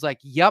 Rodgers was like,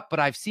 "Yep, but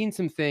I've seen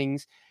some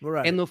things."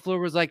 Right. And LaFleur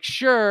was like,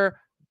 "Sure,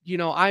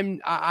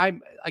 I'm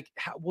like,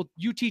 well,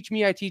 you teach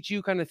me, I teach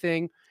you," kind of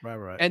thing.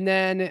 Right. And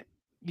then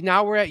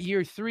now we're at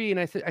year 3, and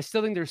I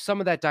still think there's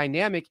some of that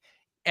dynamic.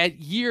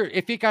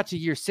 If it got to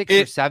year 6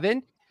 or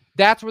 7,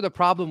 that's where the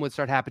problem would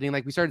start happening.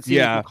 Like we started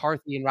seeing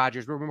McCarthy and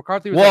Rodgers, where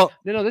McCarthy was like,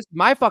 no, this is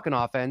my fucking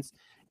offense.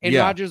 And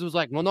Rodgers was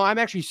like, well, no, I'm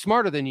actually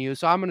smarter than you,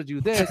 so I'm going to do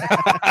this.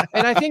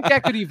 And I think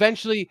that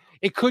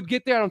it could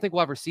get there. I don't think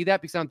we'll ever see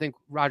that because I don't think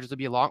Rodgers will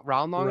be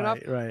around long enough.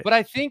 Right. But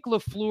I think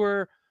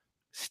LaFleur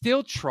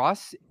still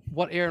trusts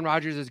what Aaron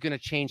Rodgers is going to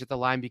change at the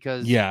line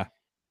because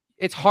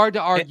it's hard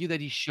to argue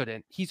that he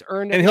shouldn't. He's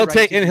earned it. And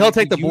he'll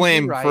take the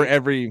blame for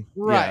every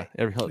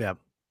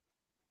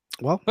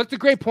Well, but it's a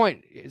great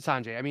point,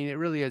 Sanjay. I mean, it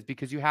really is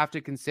because you have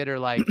to consider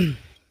like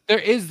there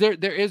is going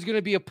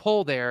to be a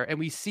pull there, and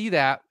we see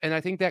that, and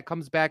I think that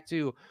comes back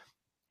to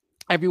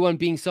everyone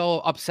being so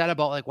upset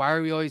about like why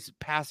are we always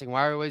passing?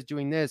 Why are we always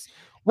doing this?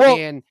 Well,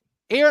 and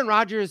Aaron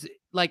Rodgers,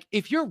 like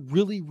if you're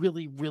really,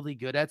 really, really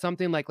good at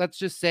something, like let's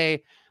just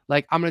say,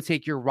 like I'm going to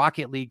take your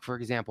Rocket League for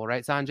example,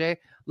 right, Sanjay?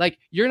 Like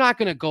you're not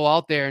going to go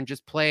out there and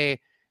just play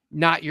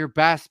not your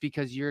best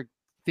because you're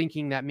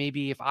thinking that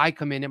maybe if I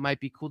come in, it might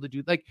be cool to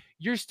do. Like,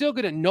 you're still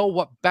going to know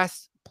what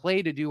best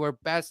play to do or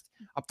best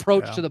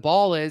approach to the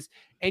ball is.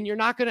 And you're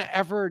not going to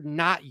ever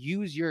not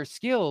use your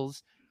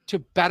skills to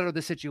better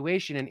the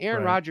situation. And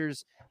Aaron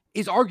Rodgers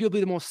is arguably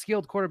the most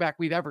skilled quarterback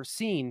we've ever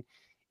seen.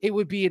 It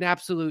would be an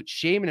absolute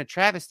shame and a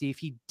travesty if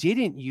he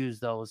didn't use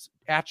those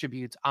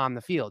attributes on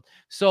the field.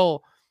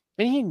 So,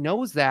 and he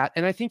knows that.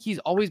 And I think he's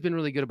always been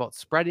really good about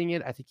spreading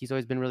it. I think he's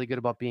always been really good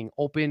about being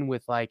open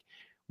with like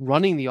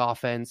running the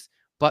offense.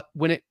 But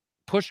when it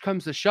push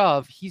comes to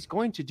shove, he's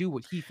going to do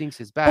what he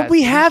thinks is best. But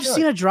we have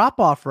seen a drop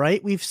off,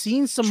 right? We've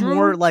seen some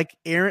more like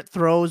errant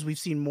throws. We've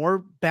seen more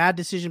bad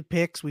decision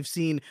picks. We've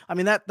seen, I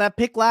mean, that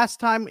pick last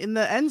time in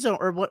the end zone,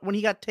 or when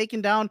he got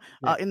taken down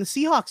in the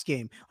Seahawks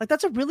game, like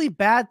that's a really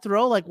bad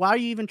throw. Like, why are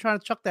you even trying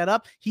to chuck that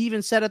up? He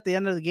even said at the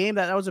end of the game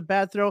that was a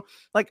bad throw.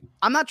 Like,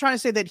 I'm not trying to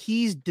say that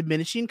he's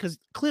diminishing, because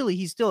clearly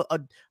he's still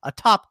a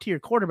top tier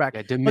quarterback.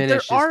 Yeah,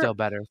 diminish is still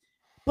better.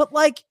 But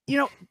like, you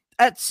know,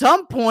 at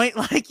some point,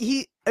 like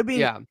he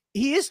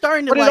is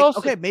starting to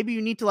okay, maybe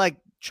you need to like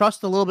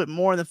trust a little bit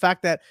more in the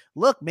fact that,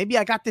 look, maybe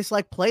I got this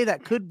like play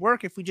that could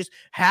work if we just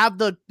have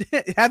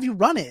you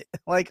run it.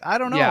 Like, I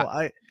don't know.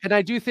 Yeah.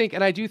 I do think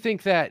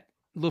that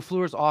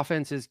LaFleur's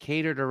offense is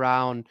catered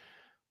around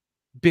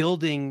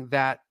building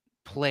that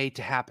play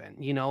to happen.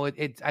 You know,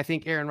 I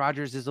think Aaron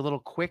Rodgers is a little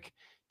quick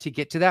to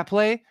get to that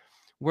play,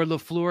 where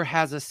LaFleur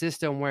has a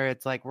system where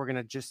it's like, we're going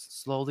to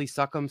just slowly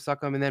suck him.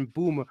 And then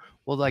boom,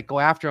 we'll like go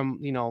after him,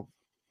 you know,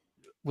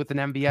 with an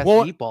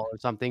MVS deep ball or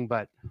something.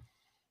 But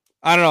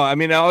I don't know. I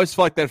mean, I always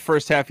felt like that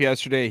first half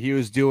yesterday, he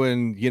was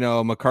doing, you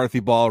know, McCarthy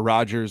ball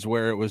Rodgers,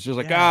 where it was just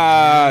like,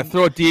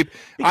 throw it deep.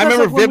 Because I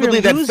remember vividly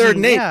that third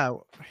and 8.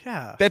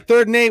 Yeah. That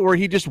 3rd and 8 where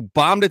he just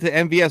bombed it to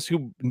MVS,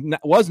 who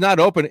was not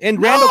open,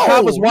 and Randall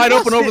Cobb was wide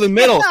open over the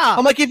middle. Yeah.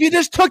 I'm like, if you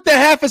just took the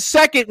half a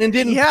second and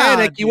didn't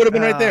panic, you would have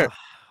been right there.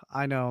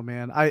 I know,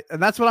 man.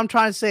 And that's what I'm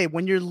trying to say.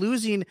 When you're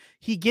losing,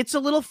 he gets a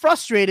little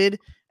frustrated,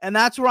 and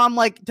that's where I'm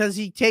like, does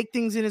he take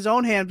things in his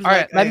own hands? All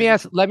right, let me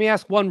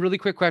ask one really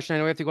quick question. I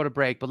know we have to go to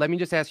break, but let me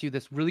just ask you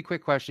this really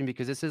quick question,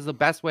 because this is the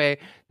best way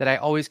that I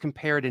always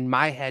compare it in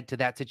my head to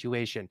that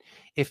situation.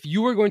 If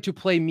you were going to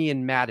play me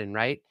in Madden,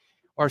 right?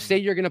 Or say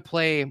you're going to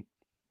play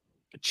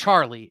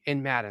Charlie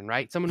in Madden,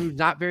 right? Someone who's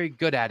not very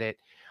good at it.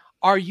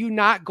 Are you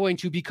not going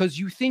to, because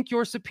you think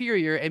you're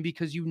superior and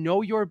because you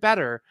know you're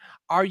better,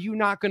 are you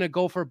not going to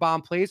go for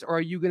bomb plays, or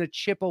are you going to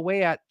chip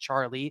away at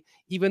Charlie,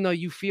 even though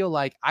you feel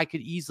like I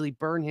could easily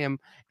burn him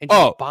and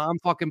just bomb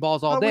fucking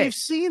balls all day? We've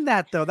seen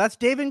that, though. That's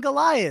David and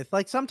Goliath.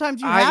 Like,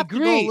 sometimes you have to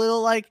go a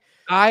little like...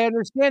 I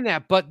understand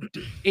that, but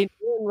in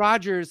Aaron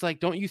Rodgers, like,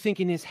 don't you think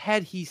in his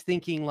head he's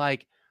thinking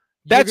like,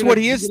 that's what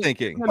he is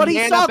thinking? But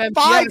he saw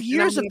 5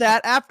 years of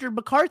that after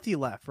McCarthy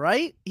left,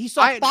 right? He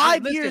saw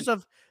 5 years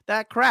of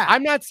that crap.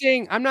 I'm not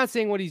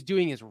saying what he's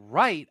doing is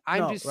right.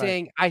 I'm just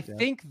saying I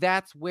think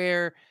that's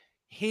where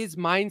his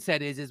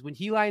mindset is when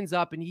he lines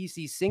up and he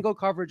sees single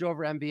coverage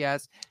over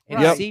MVS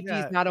and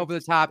safety's not over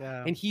the top,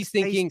 and he's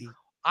thinking,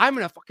 I'm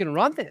gonna fucking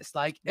run this.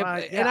 Like, and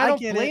I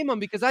don't blame him,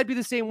 because I'd be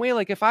the same way.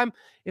 Like, if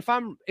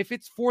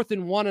it's 4th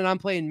and 1 and I'm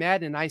playing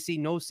Madden and I see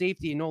no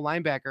safety and no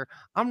linebacker,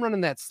 I'm running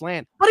that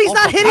slant. But he's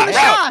not hitting the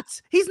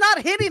shots. He's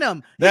not hitting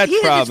them. That's the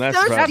problem.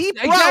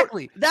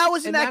 Exactly. That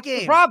was in that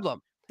game. The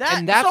problem.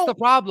 That's the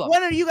problem.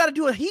 When you got to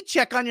do a heat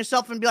check on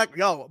yourself and be like,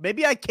 yo,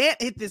 maybe I can't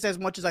hit this as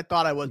much as I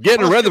thought I was. Get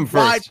in a rhythm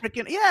first.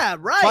 Yeah,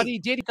 right. But he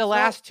did the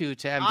last two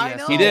to MVS. I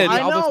know, he did.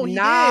 I know, he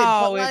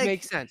did. It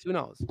makes sense. Who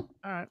knows?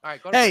 All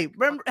right.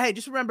 Go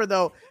Just remember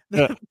though,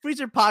 the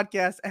Freezer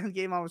Podcast and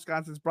Game On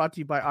Wisconsin is brought to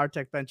you by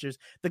Artech Ventures.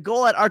 The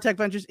goal at Artech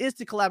Ventures is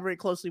to collaborate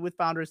closely with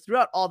founders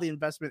throughout all the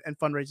investment and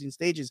fundraising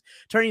stages,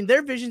 turning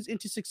their visions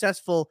into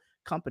successful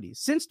companies.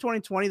 Since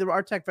 2020, the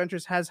Artech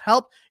Ventures has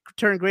helped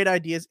turn great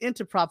ideas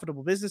into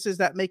profitable businesses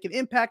that make an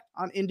impact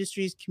on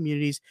industries,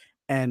 communities,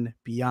 and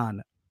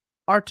beyond.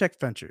 Artech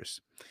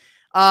Ventures.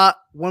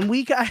 When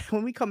we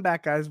come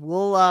back, guys,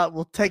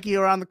 we'll take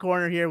you around the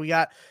corner here. We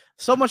got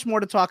so much more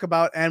to talk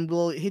about, and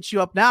we'll hit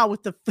you up now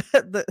with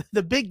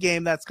the big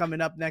game that's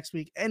coming up next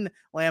week in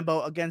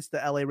Lambeau against the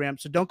LA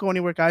Rams. So don't go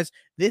anywhere, guys.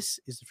 This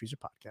is the Freezer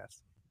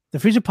Podcast. The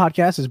Freezer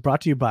Podcast is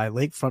brought to you by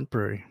Lakefront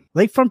Brewery.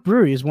 Lakefront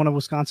Brewery is one of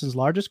Wisconsin's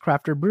largest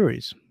crafter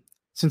breweries.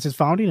 Since its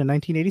founding in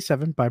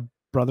 1987 by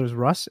brothers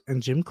Russ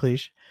and Jim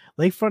Cleach,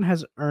 Lakefront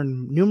has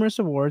earned numerous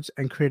awards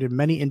and created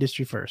many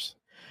industry firsts.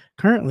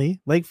 Currently,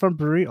 Lakefront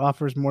Brewery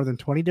offers more than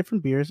 20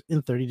 different beers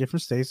in 30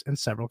 different states and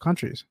several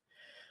countries.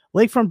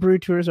 Lakefront Brewery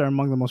tours are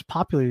among the most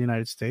popular in the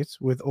United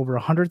States, with over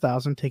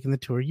 100,000 taking the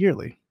tour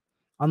yearly.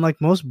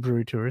 Unlike most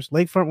brewery tours,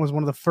 Lakefront was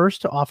one of the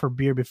first to offer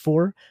beer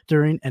before,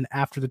 during, and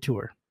after the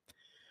tour.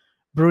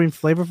 Brewing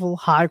flavorful,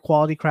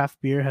 high-quality craft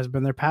beer has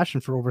been their passion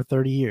for over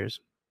 30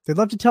 years. They'd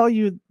love to tell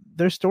you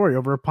their story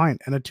over a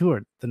pint and a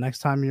tour the next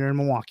time you're in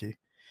Milwaukee.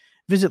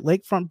 Visit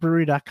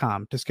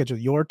lakefrontbrewery.com to schedule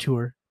your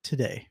tour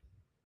today.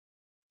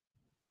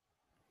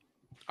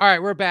 All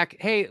right, we're back.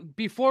 Hey,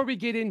 before we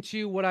get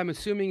into what I'm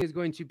assuming is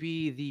going to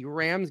be the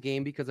Rams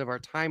game because of our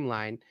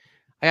timeline,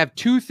 I have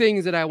two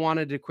things that I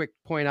wanted to quick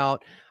point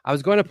out. I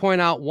was going to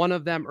point out one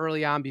of them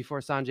early on before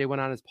Sanjay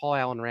went on his Paul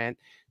Allen rant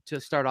to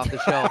start off the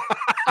show.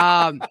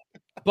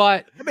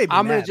 But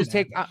I'm going to just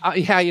take,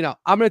 I'm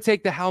going to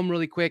take the helm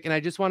really quick. And I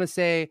just want to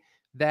say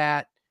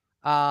that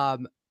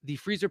the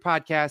Freezer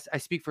podcast, I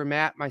speak for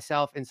Matt,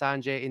 myself, and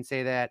Sanjay, and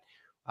say that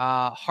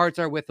hearts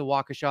are with the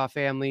Waukesha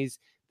families,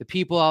 the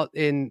people out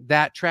in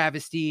that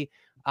travesty.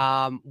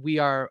 We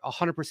are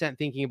 100%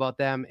 thinking about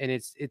them, and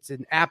it's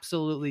an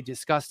absolutely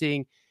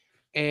disgusting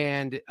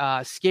and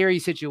scary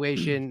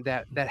situation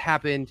that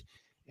happened.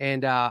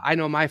 And I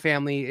know my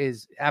family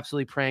is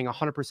absolutely praying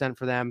 100%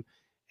 for them,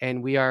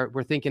 and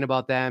we're thinking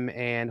about them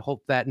and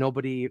hope that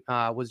nobody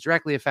was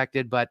directly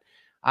affected, but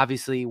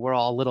obviously we're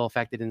all a little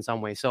affected in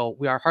some way. So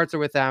our hearts are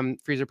with them.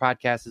 Freezer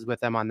Podcast is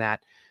with them on that.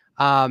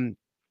 And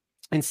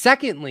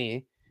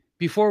secondly,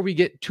 before we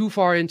get too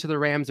far into the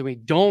Rams and we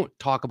don't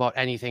talk about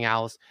anything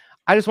else,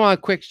 I just want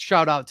a quick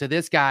shout out to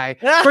this guy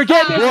for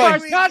getting his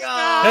first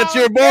touchdown. That's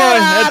your boy.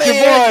 That's your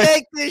boy.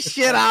 Take this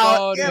shit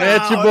out.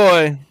 That's your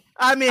boy.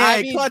 I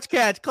mean, clutch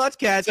catch.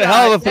 It's a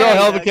hell of a throw,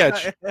 hell of a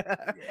catch.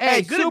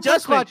 Hey, good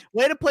adjustment. Clutch.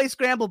 Way to play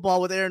scramble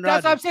ball with Aaron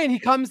Rodgers. That's what I'm saying. He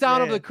comes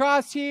down over the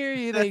cross here.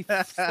 He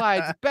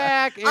slides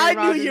back. I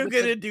knew you were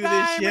going to do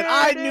this shit.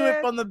 I knew it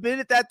from the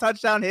minute that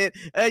touchdown hit.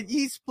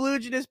 He's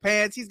splooging his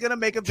pants. He's going to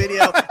make a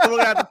video. And we're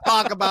going to have to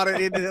talk about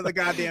it in the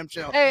goddamn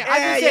show. Hey,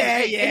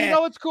 And you know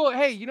what's cool?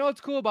 Hey, you know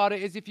what's cool about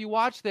it is if you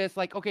watch this,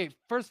 like, okay,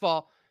 first of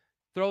all,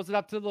 throws it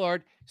up to the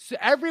Lord. So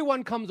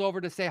everyone comes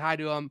over to say hi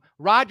to him.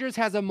 Rodgers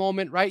has a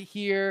moment right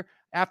here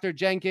after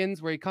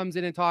Jenkins where he comes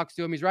in and talks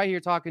to him. He's right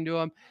here talking to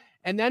him.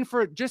 And then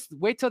just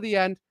wait till the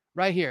end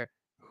right here.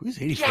 Who's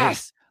 84?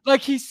 Yes. Like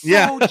he's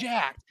so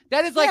jacked.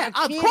 That is like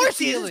of course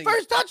he is. His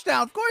first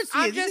touchdown. Of course he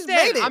is. I'm just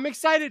saying. I'm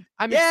excited.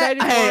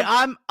 Excited. Hey,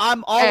 I'm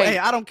always. Hey,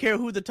 I don't care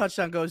who the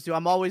touchdown goes to.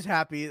 I'm always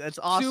happy. That's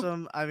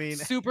awesome.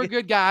 Super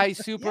good guy.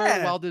 Super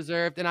well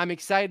deserved. And I'm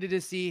excited to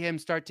see him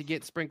start to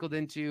get sprinkled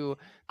into.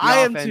 I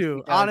am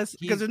too, honestly,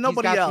 because there's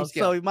nobody else,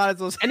 so you might as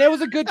well. And it was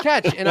a good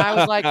catch, and I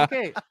was like,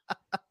 okay.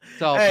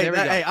 So there we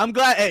go. Hey, I'm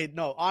glad. Hey,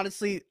 no,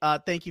 honestly,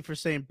 thank you for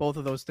saying both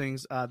of those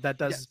things. That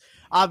does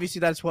obviously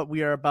that's what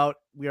we are about.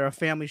 We are a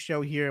family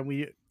show here, and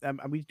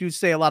we do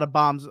say a lot of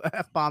bombs,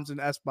 F bombs and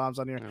S bombs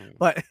on here.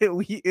 But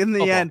in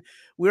the end,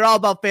 we're all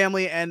about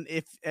family. And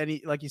if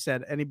any, like you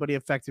said, anybody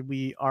affected,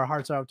 our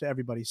hearts are out to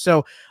everybody.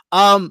 So,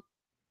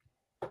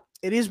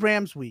 it is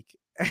Rams week,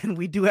 and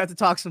we do have to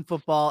talk some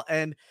football.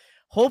 And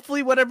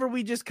hopefully whatever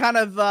we just kind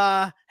of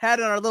had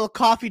in our little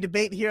coffee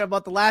debate here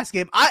about the last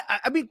game,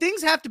 I mean,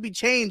 things have to be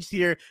changed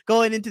here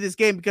going into this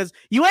game, because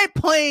you ain't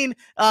playing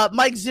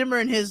Mike Zimmer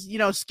and his,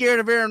 scared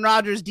of Aaron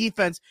Rodgers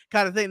defense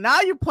kind of thing.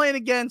 Now you're playing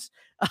against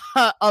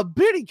a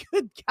pretty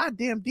good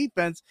goddamn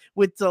defense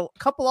with a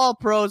couple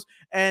All-Pros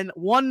and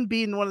one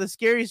being one of the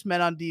scariest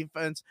men on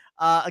defense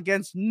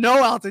against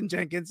no Elton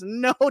Jenkins,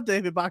 no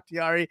David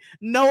Bakhtiari,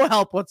 no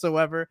help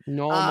whatsoever.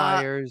 No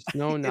Myers,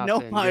 no nothing.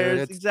 No Myers,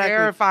 dude. It's exactly.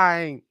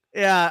 terrifying.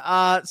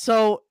 Yeah.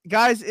 So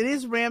guys, it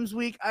is Rams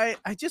week. I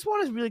just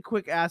want to really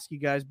quick ask you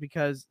guys,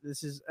 because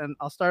this is, and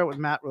I'll start with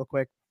Matt real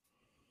quick.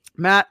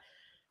 Matt,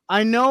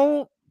 I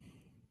know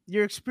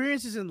your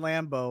experiences in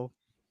Lambeau,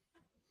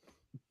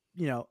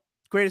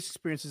 greatest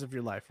experiences of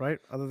your life, right?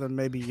 Other than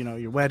maybe,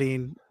 your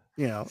wedding,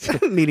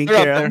 meeting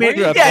Kara.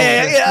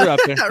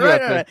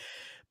 Right.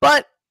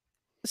 But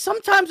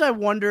sometimes I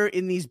wonder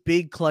in these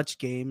big clutch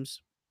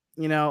games,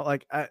 now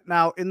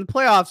in the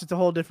playoffs, it's a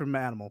whole different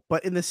animal,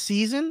 but in the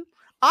season,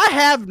 I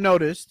have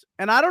noticed,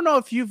 and I don't know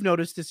if you've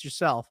noticed this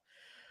yourself,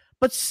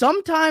 but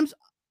sometimes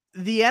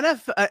the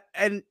NFL,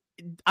 and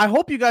I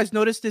hope you guys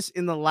noticed this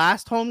in the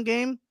last home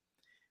game,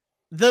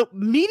 the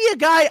media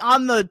guy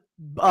on the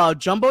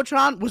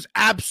Jumbotron was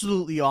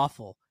absolutely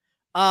awful.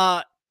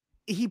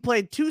 He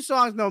played two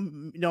songs,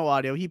 no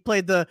audio. He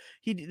did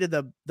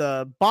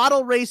the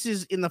bottle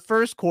races in the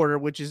first quarter,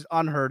 which is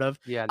unheard of.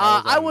 Yeah,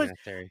 I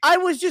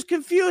was just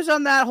confused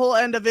on that whole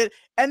end of it.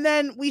 And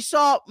then we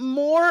saw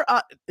more.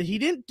 He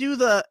didn't do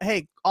the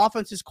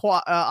offense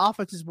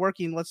is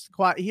working. Let's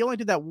quiet. He only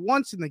did that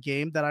once in the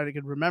game that I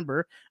could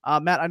remember.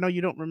 Matt, I know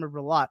you don't remember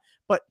a lot,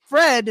 but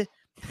Fred.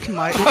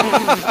 Sorry,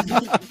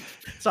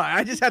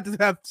 I just had to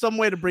have some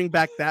way to bring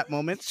back that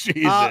moment.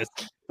 Jesus.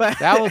 But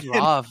that was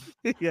rough.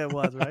 Yeah, it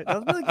was, right?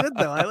 That was really good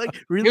though. I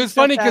really. It was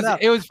funny because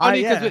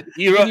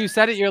when you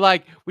said it, you're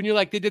like,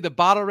 they did the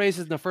bottle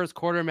races in the first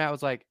quarter, Matt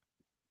was like,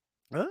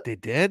 they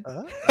did?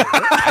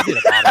 I did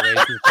a bottle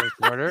race in the first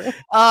quarter.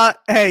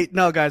 Hey,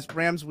 no, guys,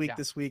 Rams week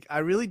this week. I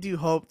really do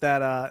hope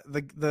that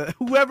the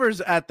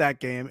whoever's at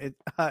that game,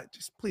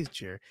 just please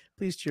cheer.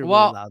 Please cheer.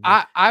 Well,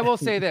 really I will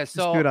say this.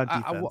 So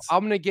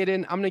I'm gonna get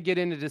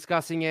into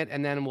discussing it,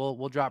 and then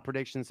we'll drop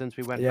predictions since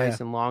we went nice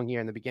and long here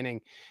in the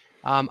beginning.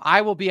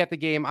 I will be at the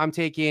game. I'm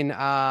taking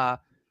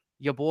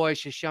your boy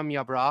Shisham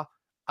Yabra.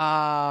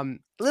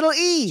 Little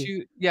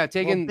E.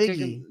 Taking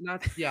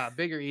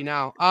bigger E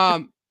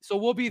now. So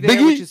we'll be there,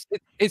 Biggie? which is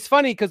it's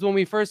funny because when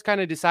we first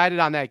kind of decided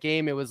on that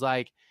game, it was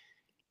like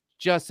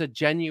just a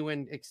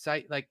genuine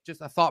like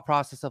just a thought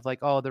process of like,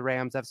 oh, the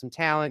Rams have some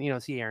talent,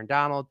 see Aaron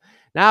Donald.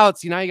 Now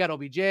it's, you got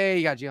OBJ,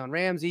 you got Jalen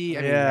Ramsey.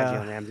 I mean, you got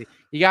Jalen Ramsey.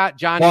 You got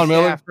Johnny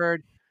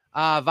Stafford,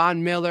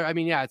 Von Miller. I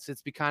mean, yeah, it's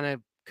kind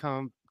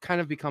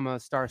of become a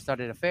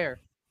star-studded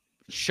affair.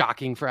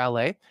 Shocking for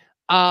LA.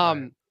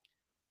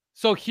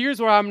 So here's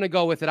where I'm going to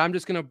go with it. I'm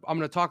going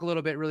to talk a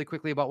little bit really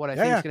quickly about what I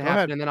think is going to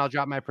happen, and then I'll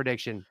drop my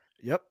prediction.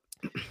 Yep.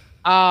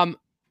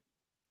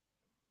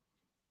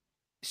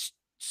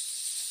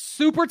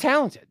 Super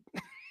talented.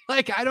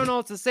 Like, I don't know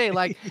what to say.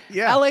 Like,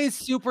 LA is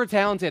super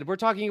talented. We're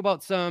talking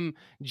about some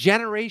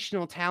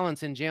generational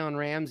talents in Jalen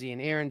Ramsey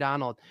and Aaron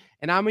Donald.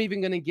 And I'm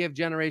even going to give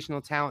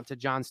generational talent to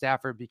John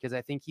Stafford because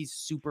I think he's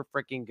super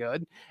freaking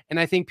good. And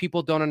I think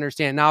people don't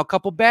understand. Now, a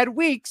couple bad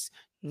weeks.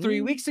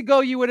 3 weeks ago,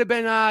 you would have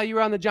been you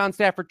were on the John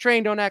Stafford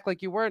train. Don't act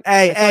like you weren't.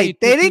 Hey,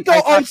 they didn't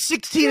go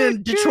 0-16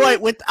 in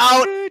Detroit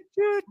without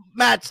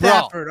Matt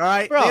Stafford. All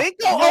right, they didn't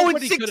go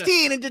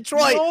 0-16 in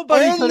Detroit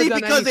only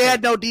because they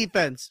had no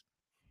defense.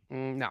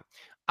 No,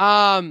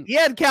 he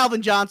had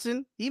Calvin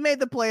Johnson. He made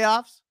the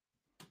playoffs.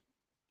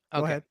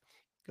 Okay.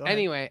 Go ahead.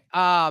 Anyway,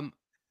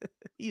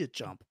 he's a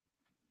chump.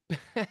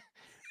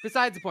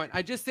 Besides the point,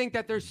 I just think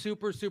that they're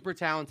super, super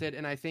talented,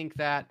 and I think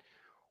that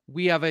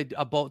we have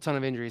a boat ton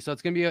of injuries. So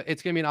it's going to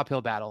be an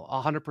uphill battle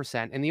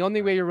 100%. And the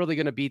only way you're really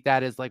going to beat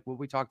that is like what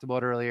we talked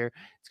about earlier.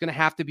 It's going to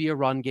have to be a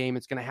run game.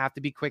 It's going to have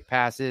to be quick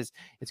passes.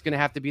 It's going to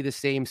have to be the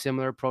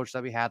similar approach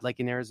that we had like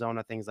in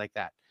Arizona, things like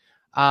that.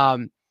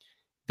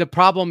 The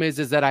problem is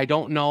that I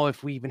don't know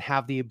if we even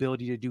have the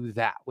ability to do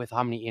that with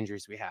how many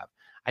injuries we have.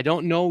 I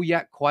don't know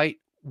yet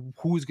quite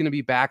who's going to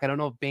be back. I don't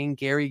know if Bane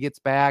Gary gets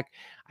back.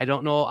 I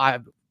don't know. I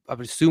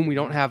would assume we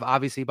don't have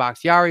obviously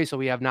Bakhtiari, so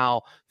we have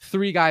now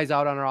 3 guys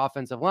out on our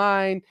offensive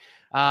line.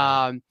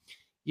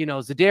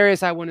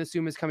 Za'Darius, I wouldn't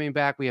assume is coming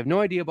back. We have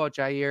no idea about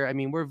Jair. I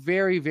mean, we're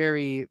very,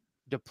 very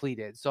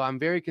depleted, so I'm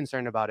very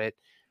concerned about it.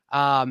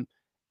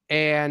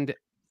 And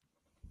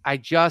I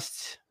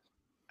just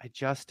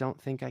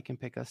don't think I can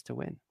pick us to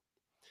win.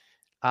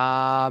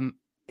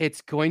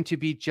 It's going to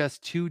be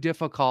just too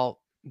difficult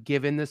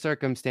given the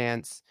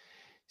circumstance.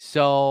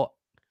 So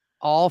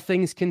all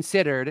things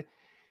considered,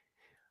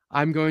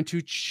 I'm going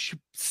to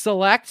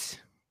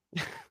select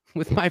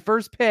with my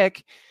first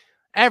pick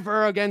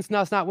ever against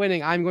us not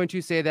winning. I'm going to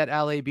say that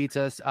LA beats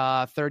us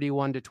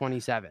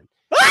 31-27.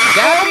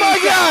 Oh my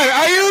God.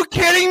 Are you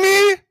kidding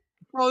me?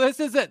 Oh,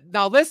 this is it.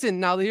 Now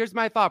listen, here's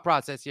my thought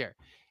process here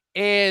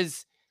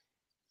is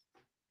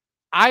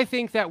I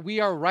think that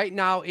we are right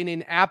now in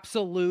an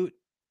absolute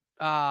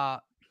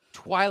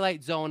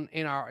twilight zone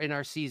in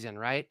our season,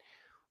 right?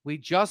 We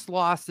just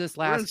lost this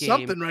last game.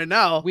 Something right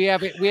now. We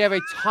have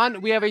a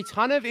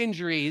ton of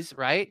injuries,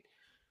 right?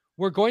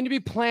 We're going to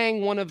be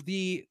playing one of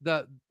the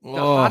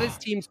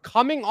hottest teams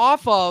coming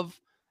off of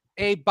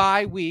a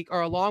bye week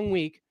or a long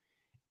week,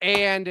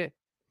 and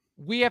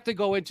we have to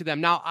go into them.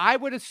 Now, I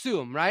would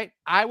assume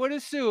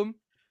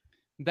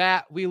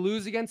that we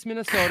lose against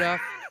Minnesota,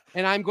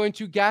 and I'm going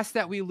to guess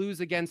that we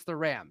lose against the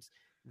Rams.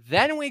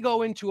 Then we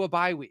go into a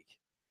bye week,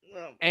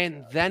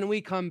 and then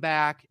we come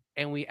back.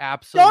 And we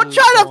absolutely don't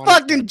try to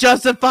fucking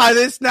justify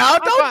this now.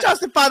 Don't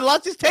justify the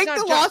loss. Just take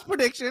the loss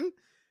prediction.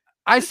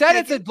 I said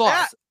it's a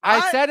loss.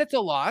 I said it's a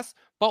loss.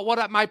 But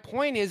what my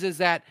point is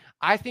that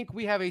I think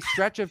we have a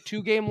stretch of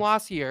 2-game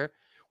loss here.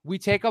 We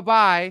take a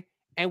bye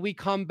and we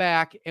come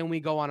back and we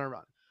go on a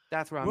run.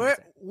 That's where I'm saying.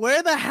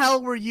 Where the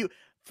hell were you?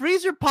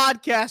 Freezer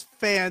podcast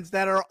fans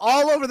that are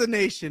all over the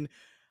nation.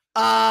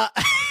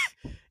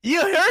 You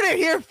heard it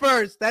here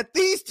first, that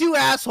these 2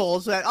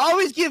 assholes that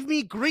always give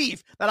me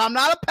grief, that I'm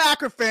not a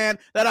Packer fan,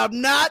 that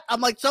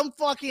I'm like some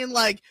fucking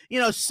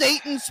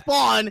Satan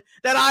spawn,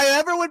 that I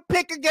ever would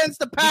pick against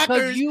the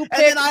Packers,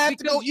 then I have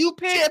to go eat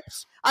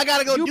chips. I got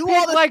to go do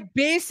all the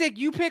basic.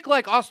 You pick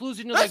like us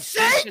losing to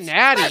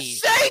Cincinnati. The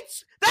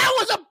Saints! That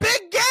was a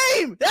big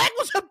game! That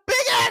was a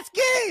big-ass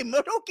game!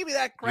 Don't give me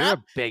that crap. You're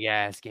a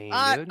big-ass game,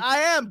 dude. I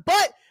am,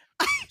 but...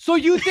 So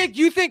you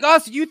think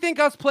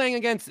us playing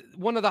against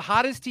one of the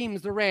hottest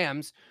teams, the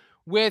Rams,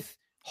 with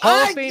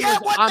Hall of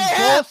Famers on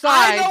both sides?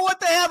 I know what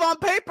they have on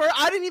paper.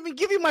 I didn't even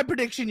give you my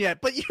prediction yet,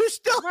 but you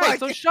still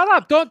so shut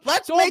up.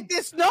 Let's make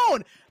this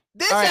known.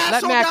 This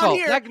asshole down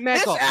here,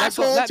 this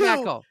asshole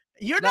too.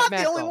 You're not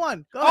the only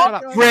one. Go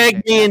ahead.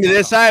 Drag me into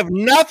this. I have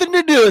nothing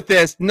to do with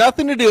this.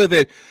 Nothing to do with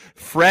it.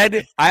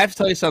 Fred, I have to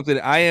tell you something.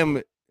 I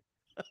am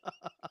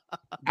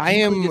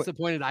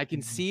disappointed. I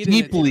can see it.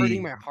 Deeply, and it's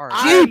hurting my heart.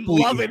 I'm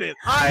loving it.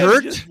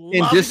 Hurt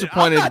and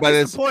disappointed by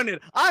this.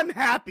 I'm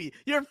happy.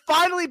 You're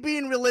finally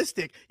being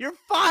realistic. You're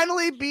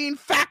finally being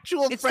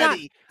factual,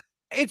 Freddie.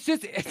 It's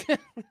just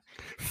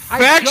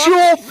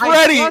factual,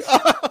 Freddie.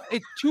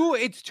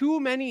 It's too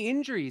many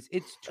injuries.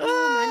 It's too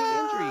many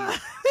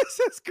injuries. This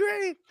is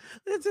great.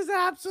 This is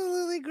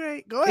absolutely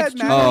great. Go ahead,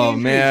 Matt. Oh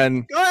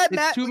man. Go ahead,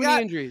 Matt. It's too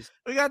many injuries.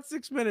 We got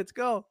 6 minutes.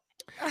 Go.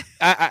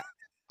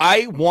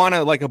 I want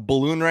a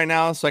balloon right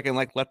now so I can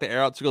let the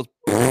air out so it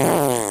goes,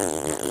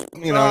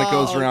 and it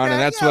goes around, and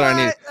that's what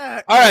I need.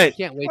 All right.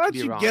 Can't wait Why to be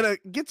don't wrong. you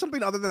get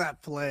something other than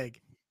that flag?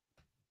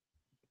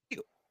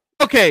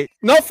 Okay,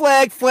 no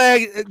flag.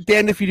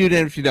 Damned if you do,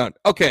 damned if you don't.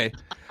 Okay.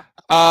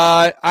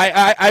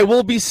 I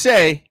will be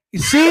say.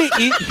 See,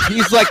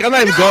 he's like, I'm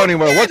not even going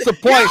anywhere. What's the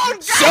point?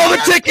 Sell the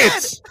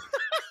tickets.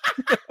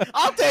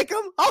 I'll take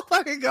them. I'll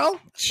fucking go.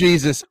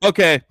 Jesus.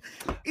 Okay.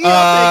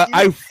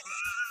 I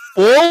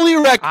fully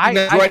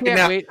recognize I right can't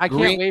now. wait. I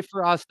can't wait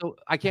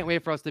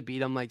for us to beat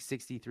them like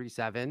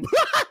 63-7.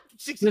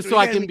 63 Just so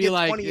I and can we be get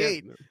like,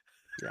 28.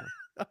 yeah.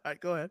 All right,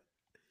 go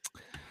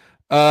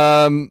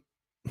ahead.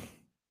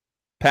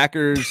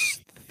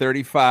 Packers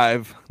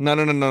 35. No.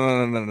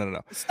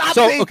 Stop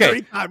So, saying okay.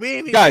 35. We ain't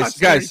even Guys.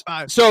 touched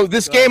 35. So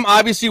this Go ahead. game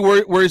obviously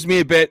worries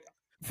me a bit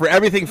for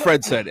everything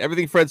Fred said.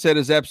 Everything Fred said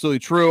is absolutely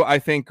true. I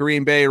think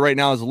Green Bay right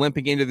now is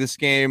limping into this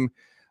game.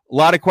 A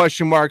lot of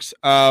question marks.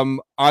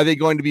 Are they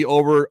going to be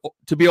able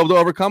to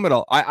overcome it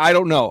all? I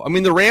don't know. I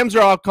mean, the Rams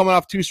are all coming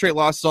off 2 straight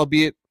losses,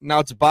 albeit now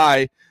it's a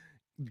bye.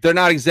 They're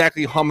not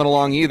exactly humming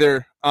along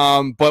either.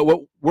 But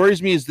what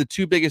worries me is the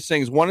 2 biggest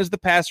things. One is the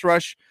pass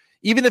rush.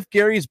 Even if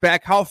Gary is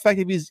back, how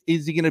effective is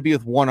he going to be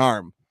with one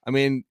arm? I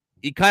mean,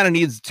 he kind of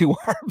needs 2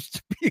 arms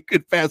to be a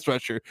good pass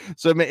rusher.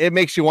 So it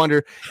makes you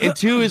wonder. And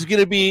 2 is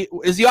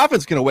the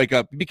offense going to wake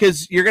up?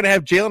 Because you're going to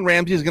have Jalen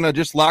Ramsey is going to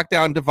just lock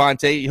down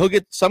Devontae. He'll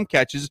get some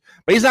catches,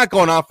 but he's not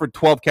going off for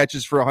 12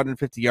 catches for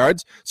 150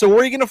 yards. So where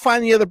are you going to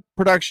find the other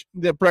production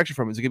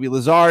from? Is it going to be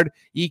Lazard,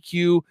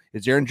 EQ?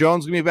 Is Aaron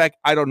Jones going to be back?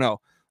 I don't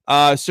know.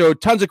 So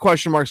tons of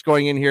question marks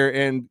going in here,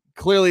 and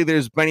clearly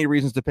there's many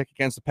reasons to pick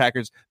against the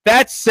Packers.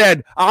 That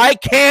said, I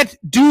can't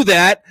do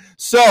that.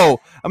 So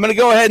I'm going to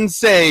go ahead and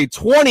say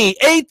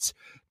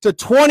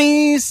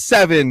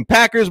 28-27.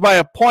 Packers by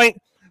a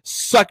point.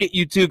 Suck it,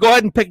 you two. Go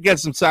ahead and pick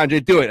against them,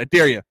 Sanjay. Do it. I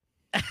dare you.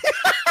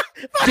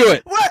 Do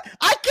it. What?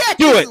 I can't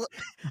Do it. Do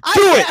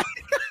it.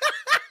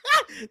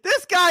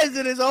 This guy is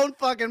in his own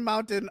fucking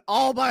mountain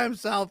all by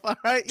himself. All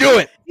right. Do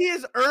it. He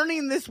is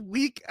earning this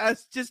week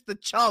as just the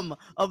chum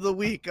of the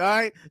week. All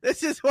right.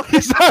 This is what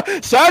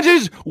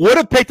Sanjay would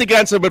have picked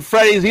against him, but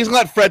he's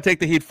let Fred take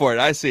the heat for it.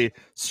 I see.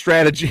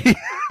 Strategy.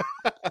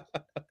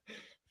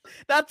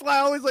 That's why I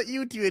always let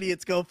you 2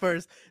 idiots go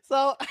first.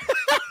 So,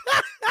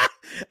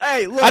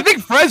 hey, look. I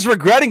think Fred's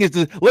regretting it.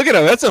 Look at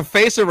him. That's a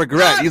face of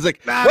regret. He's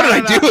like, Nah, what did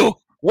I do?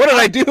 What did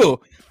I do?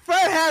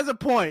 Fred has a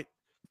point.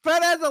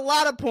 Fred has a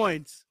lot of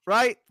points,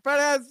 right? Fred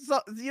has,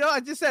 I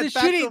just said The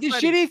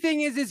shitty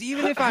thing is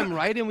even if I'm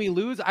right and we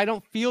lose, I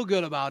don't feel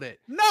good about it.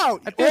 No,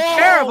 I feel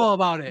terrible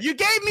about it. You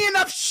gave me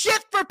enough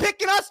shit for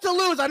picking us to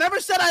lose. I never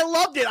said I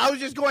loved it. I was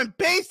just going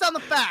based on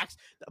the facts,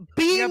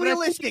 being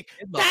realistic.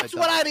 That's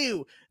what I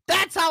do.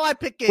 That's how I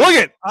pick games. Look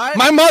at right?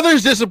 My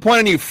mother's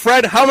disappointing you,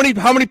 Fred. How many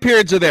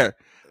periods are there?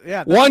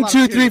 Yeah, 1,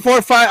 2, 3,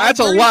 4, 5. That's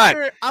a lot.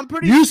 I'm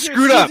pretty you sure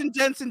screwed up. Susan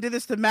Jensen did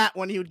this to Matt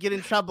when he would get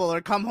in trouble or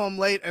come home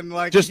late and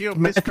like Just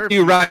miss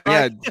Matthew, right?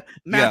 Yeah,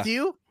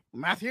 Matthew.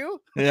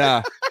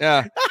 Yeah.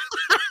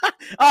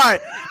 All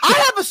right, I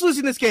have us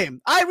losing this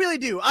game. I really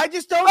do. I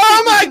just don't.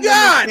 Oh my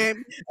god!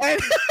 And I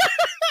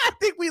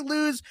think we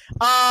lose.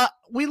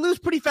 We lose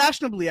pretty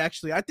fashionably.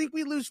 Actually, I think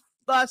we lose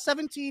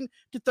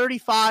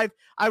 17-35.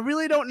 I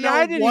really don't know.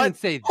 I didn't even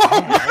say that.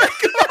 Oh my god!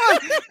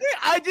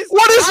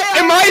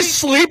 Am I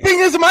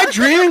sleeping? Am I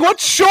dreaming? What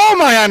show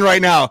am I on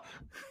right now?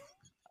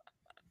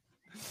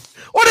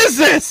 What is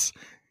this?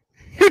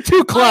 You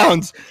 2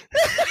 clowns.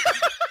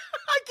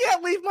 I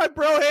can't leave my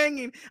bro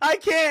hanging. I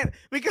can't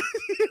because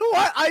you know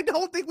what? I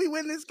don't think we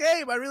win this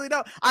game. I really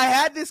don't. I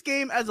had this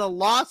game as a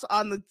loss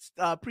on the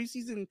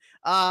preseason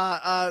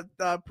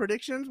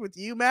predictions with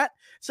you, Matt.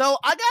 So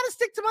I gotta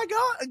stick to my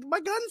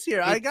guns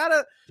here. I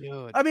gotta.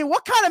 Dude. I mean,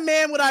 what kind of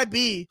man would I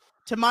be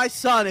to my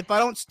son if I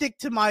don't stick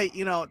to my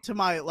my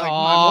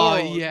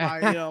morals,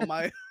 yeah.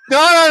 my.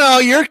 No.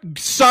 Your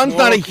son's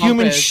not a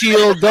human compass.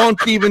 shield.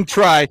 Don't even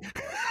try.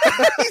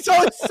 He's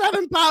only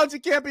 7 pounds.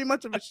 It can't be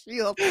much of a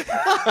shield.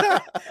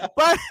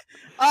 But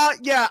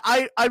yeah,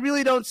 I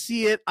really don't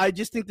see it. I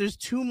just think there's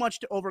too much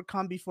to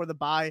overcome before the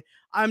bye.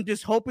 I'm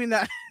just hoping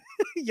that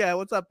yeah,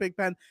 what's up, Big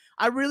Pen?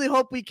 I really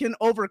hope we can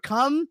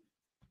overcome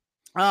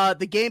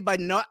the game by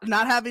not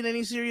having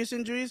any serious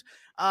injuries.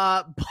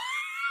 I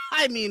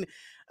mean,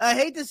 I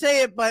hate to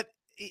say it, but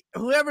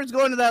whoever's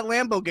going to that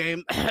Lambeau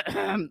game,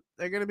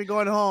 they're going to be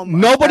going home.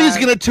 Nobody's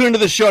going to tune into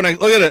the show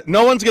next. Look at it.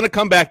 No one's going to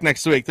come back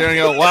next week. They're going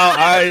to go, wow,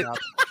 I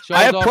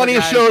have plenty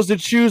of shows to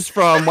choose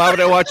from. Why would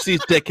I watch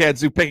these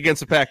dickheads who pick against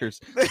the Packers?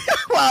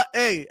 Well,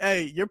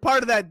 hey, you're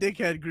part of that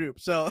dickhead group.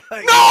 So no,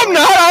 I'm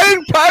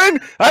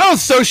not. I don't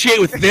associate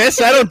with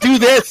this. I don't do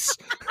this.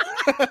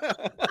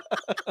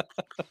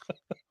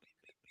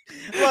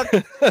 Look,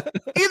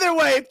 either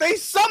way, if they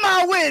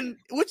somehow win,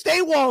 which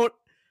they won't,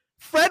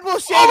 Fred will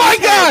shave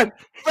his head.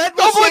 Fred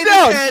will shave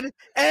his head,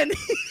 and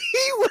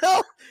he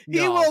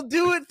will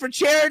do it for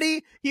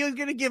charity. He was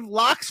going to give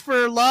locks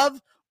for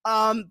love.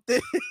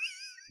 The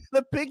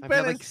Pig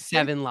Pen like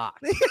 7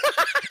 locks.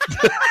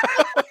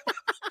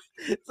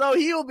 So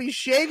he will be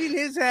shaving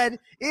his head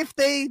if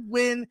they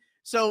win.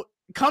 So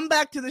come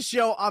back to the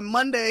show on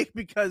Monday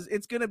because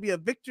it's going to be a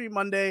victory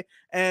Monday.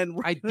 And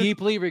I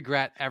deeply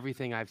regret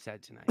everything I've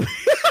said tonight.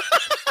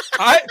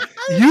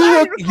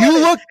 You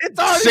look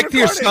sick to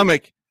your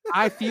stomach.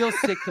 I feel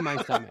sick to my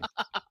stomach.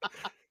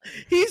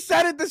 He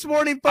said it this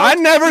morning, folks. I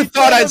never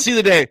thought I'd see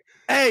the day.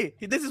 Hey,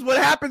 this is what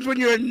happens when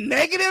you're a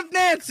negative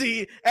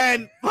Nancy.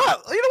 And you know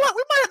what?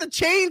 We might have to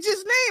change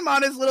his name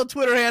on his little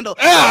Twitter handle.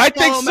 Yeah, I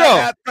think so.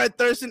 At Fred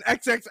Thurston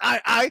XXII.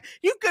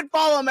 You could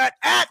follow him at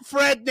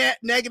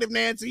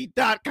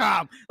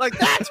FredNegativeNancy.com. Like,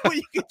 that's where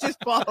you could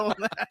just follow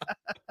him at.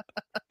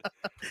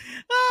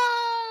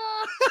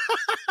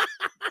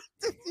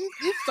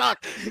 You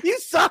suck. You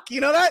suck.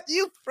 You know that?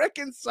 You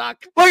freaking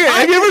suck. Look at,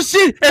 have you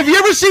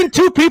ever seen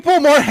two people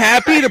more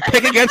happy to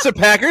pick against the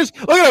Packers?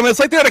 Look at them. It's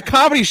like they're at a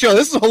comedy show.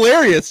 This is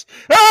hilarious.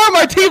 Oh,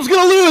 my team's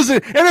gonna lose,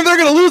 and then they're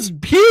gonna lose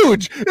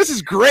huge. This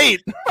is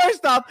great.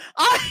 First off,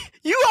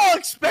 you all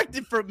expect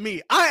it from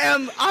me. I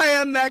am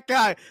that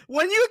guy.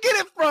 When you get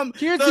it from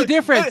the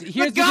difference.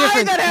 Here's the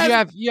difference.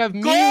 You have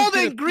gold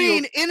and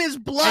green in his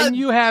blood, and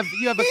you have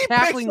a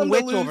cackling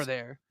witch over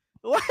there.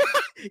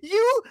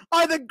 You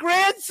are the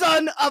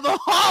grandson of a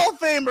Hall of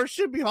Famer,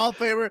 should be Hall of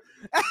Famer,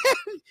 and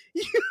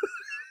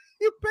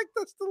you picked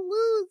us to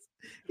lose.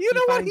 You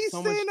know what he's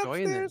saying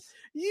upstairs?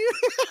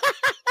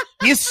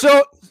 He's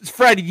so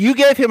Fred. You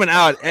gave him an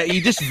out. You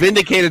just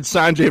vindicated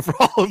Sanjay for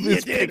all of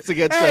his picks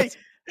against us.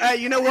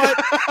 You know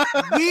what?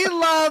 We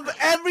love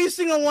every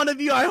single one of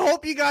you. I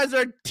hope you guys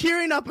are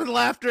tearing up in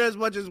laughter as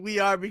much as we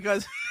are,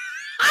 because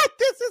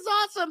this is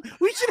awesome.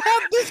 We should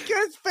have this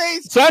kid's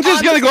face.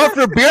 Sanjay's gonna go out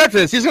for a beer after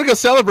this. He's gonna go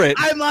celebrate.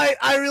 I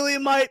really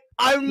might.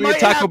 I might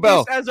Taco have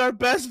Bell this as our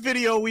best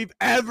video we've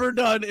ever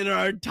done in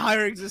our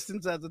entire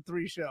existence as a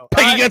 3 show.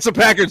 Pick against the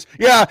Packers.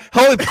 Yeah,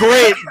 holy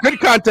great, good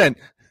content.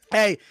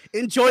 Hey,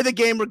 enjoy the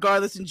game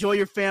regardless. Enjoy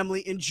your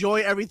family.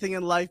 Enjoy everything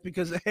in life,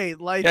 because hey,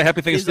 life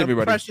happy is a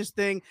everybody. precious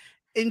thing.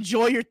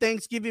 Enjoy your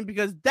Thanksgiving,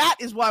 because that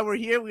is why we're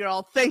here. We are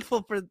all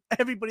thankful for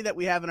everybody that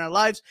we have in our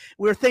lives.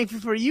 We're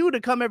thankful for you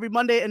to come every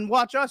Monday and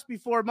watch us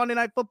before Monday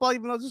Night Football,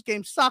 even though this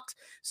game sucks.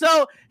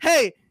 So,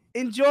 hey,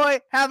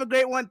 enjoy. Have a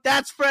great one.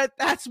 That's Fred.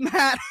 That's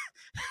Matt.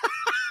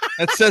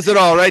 That says it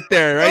all right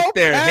there. Right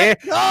there.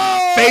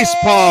 Go! Face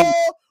palm.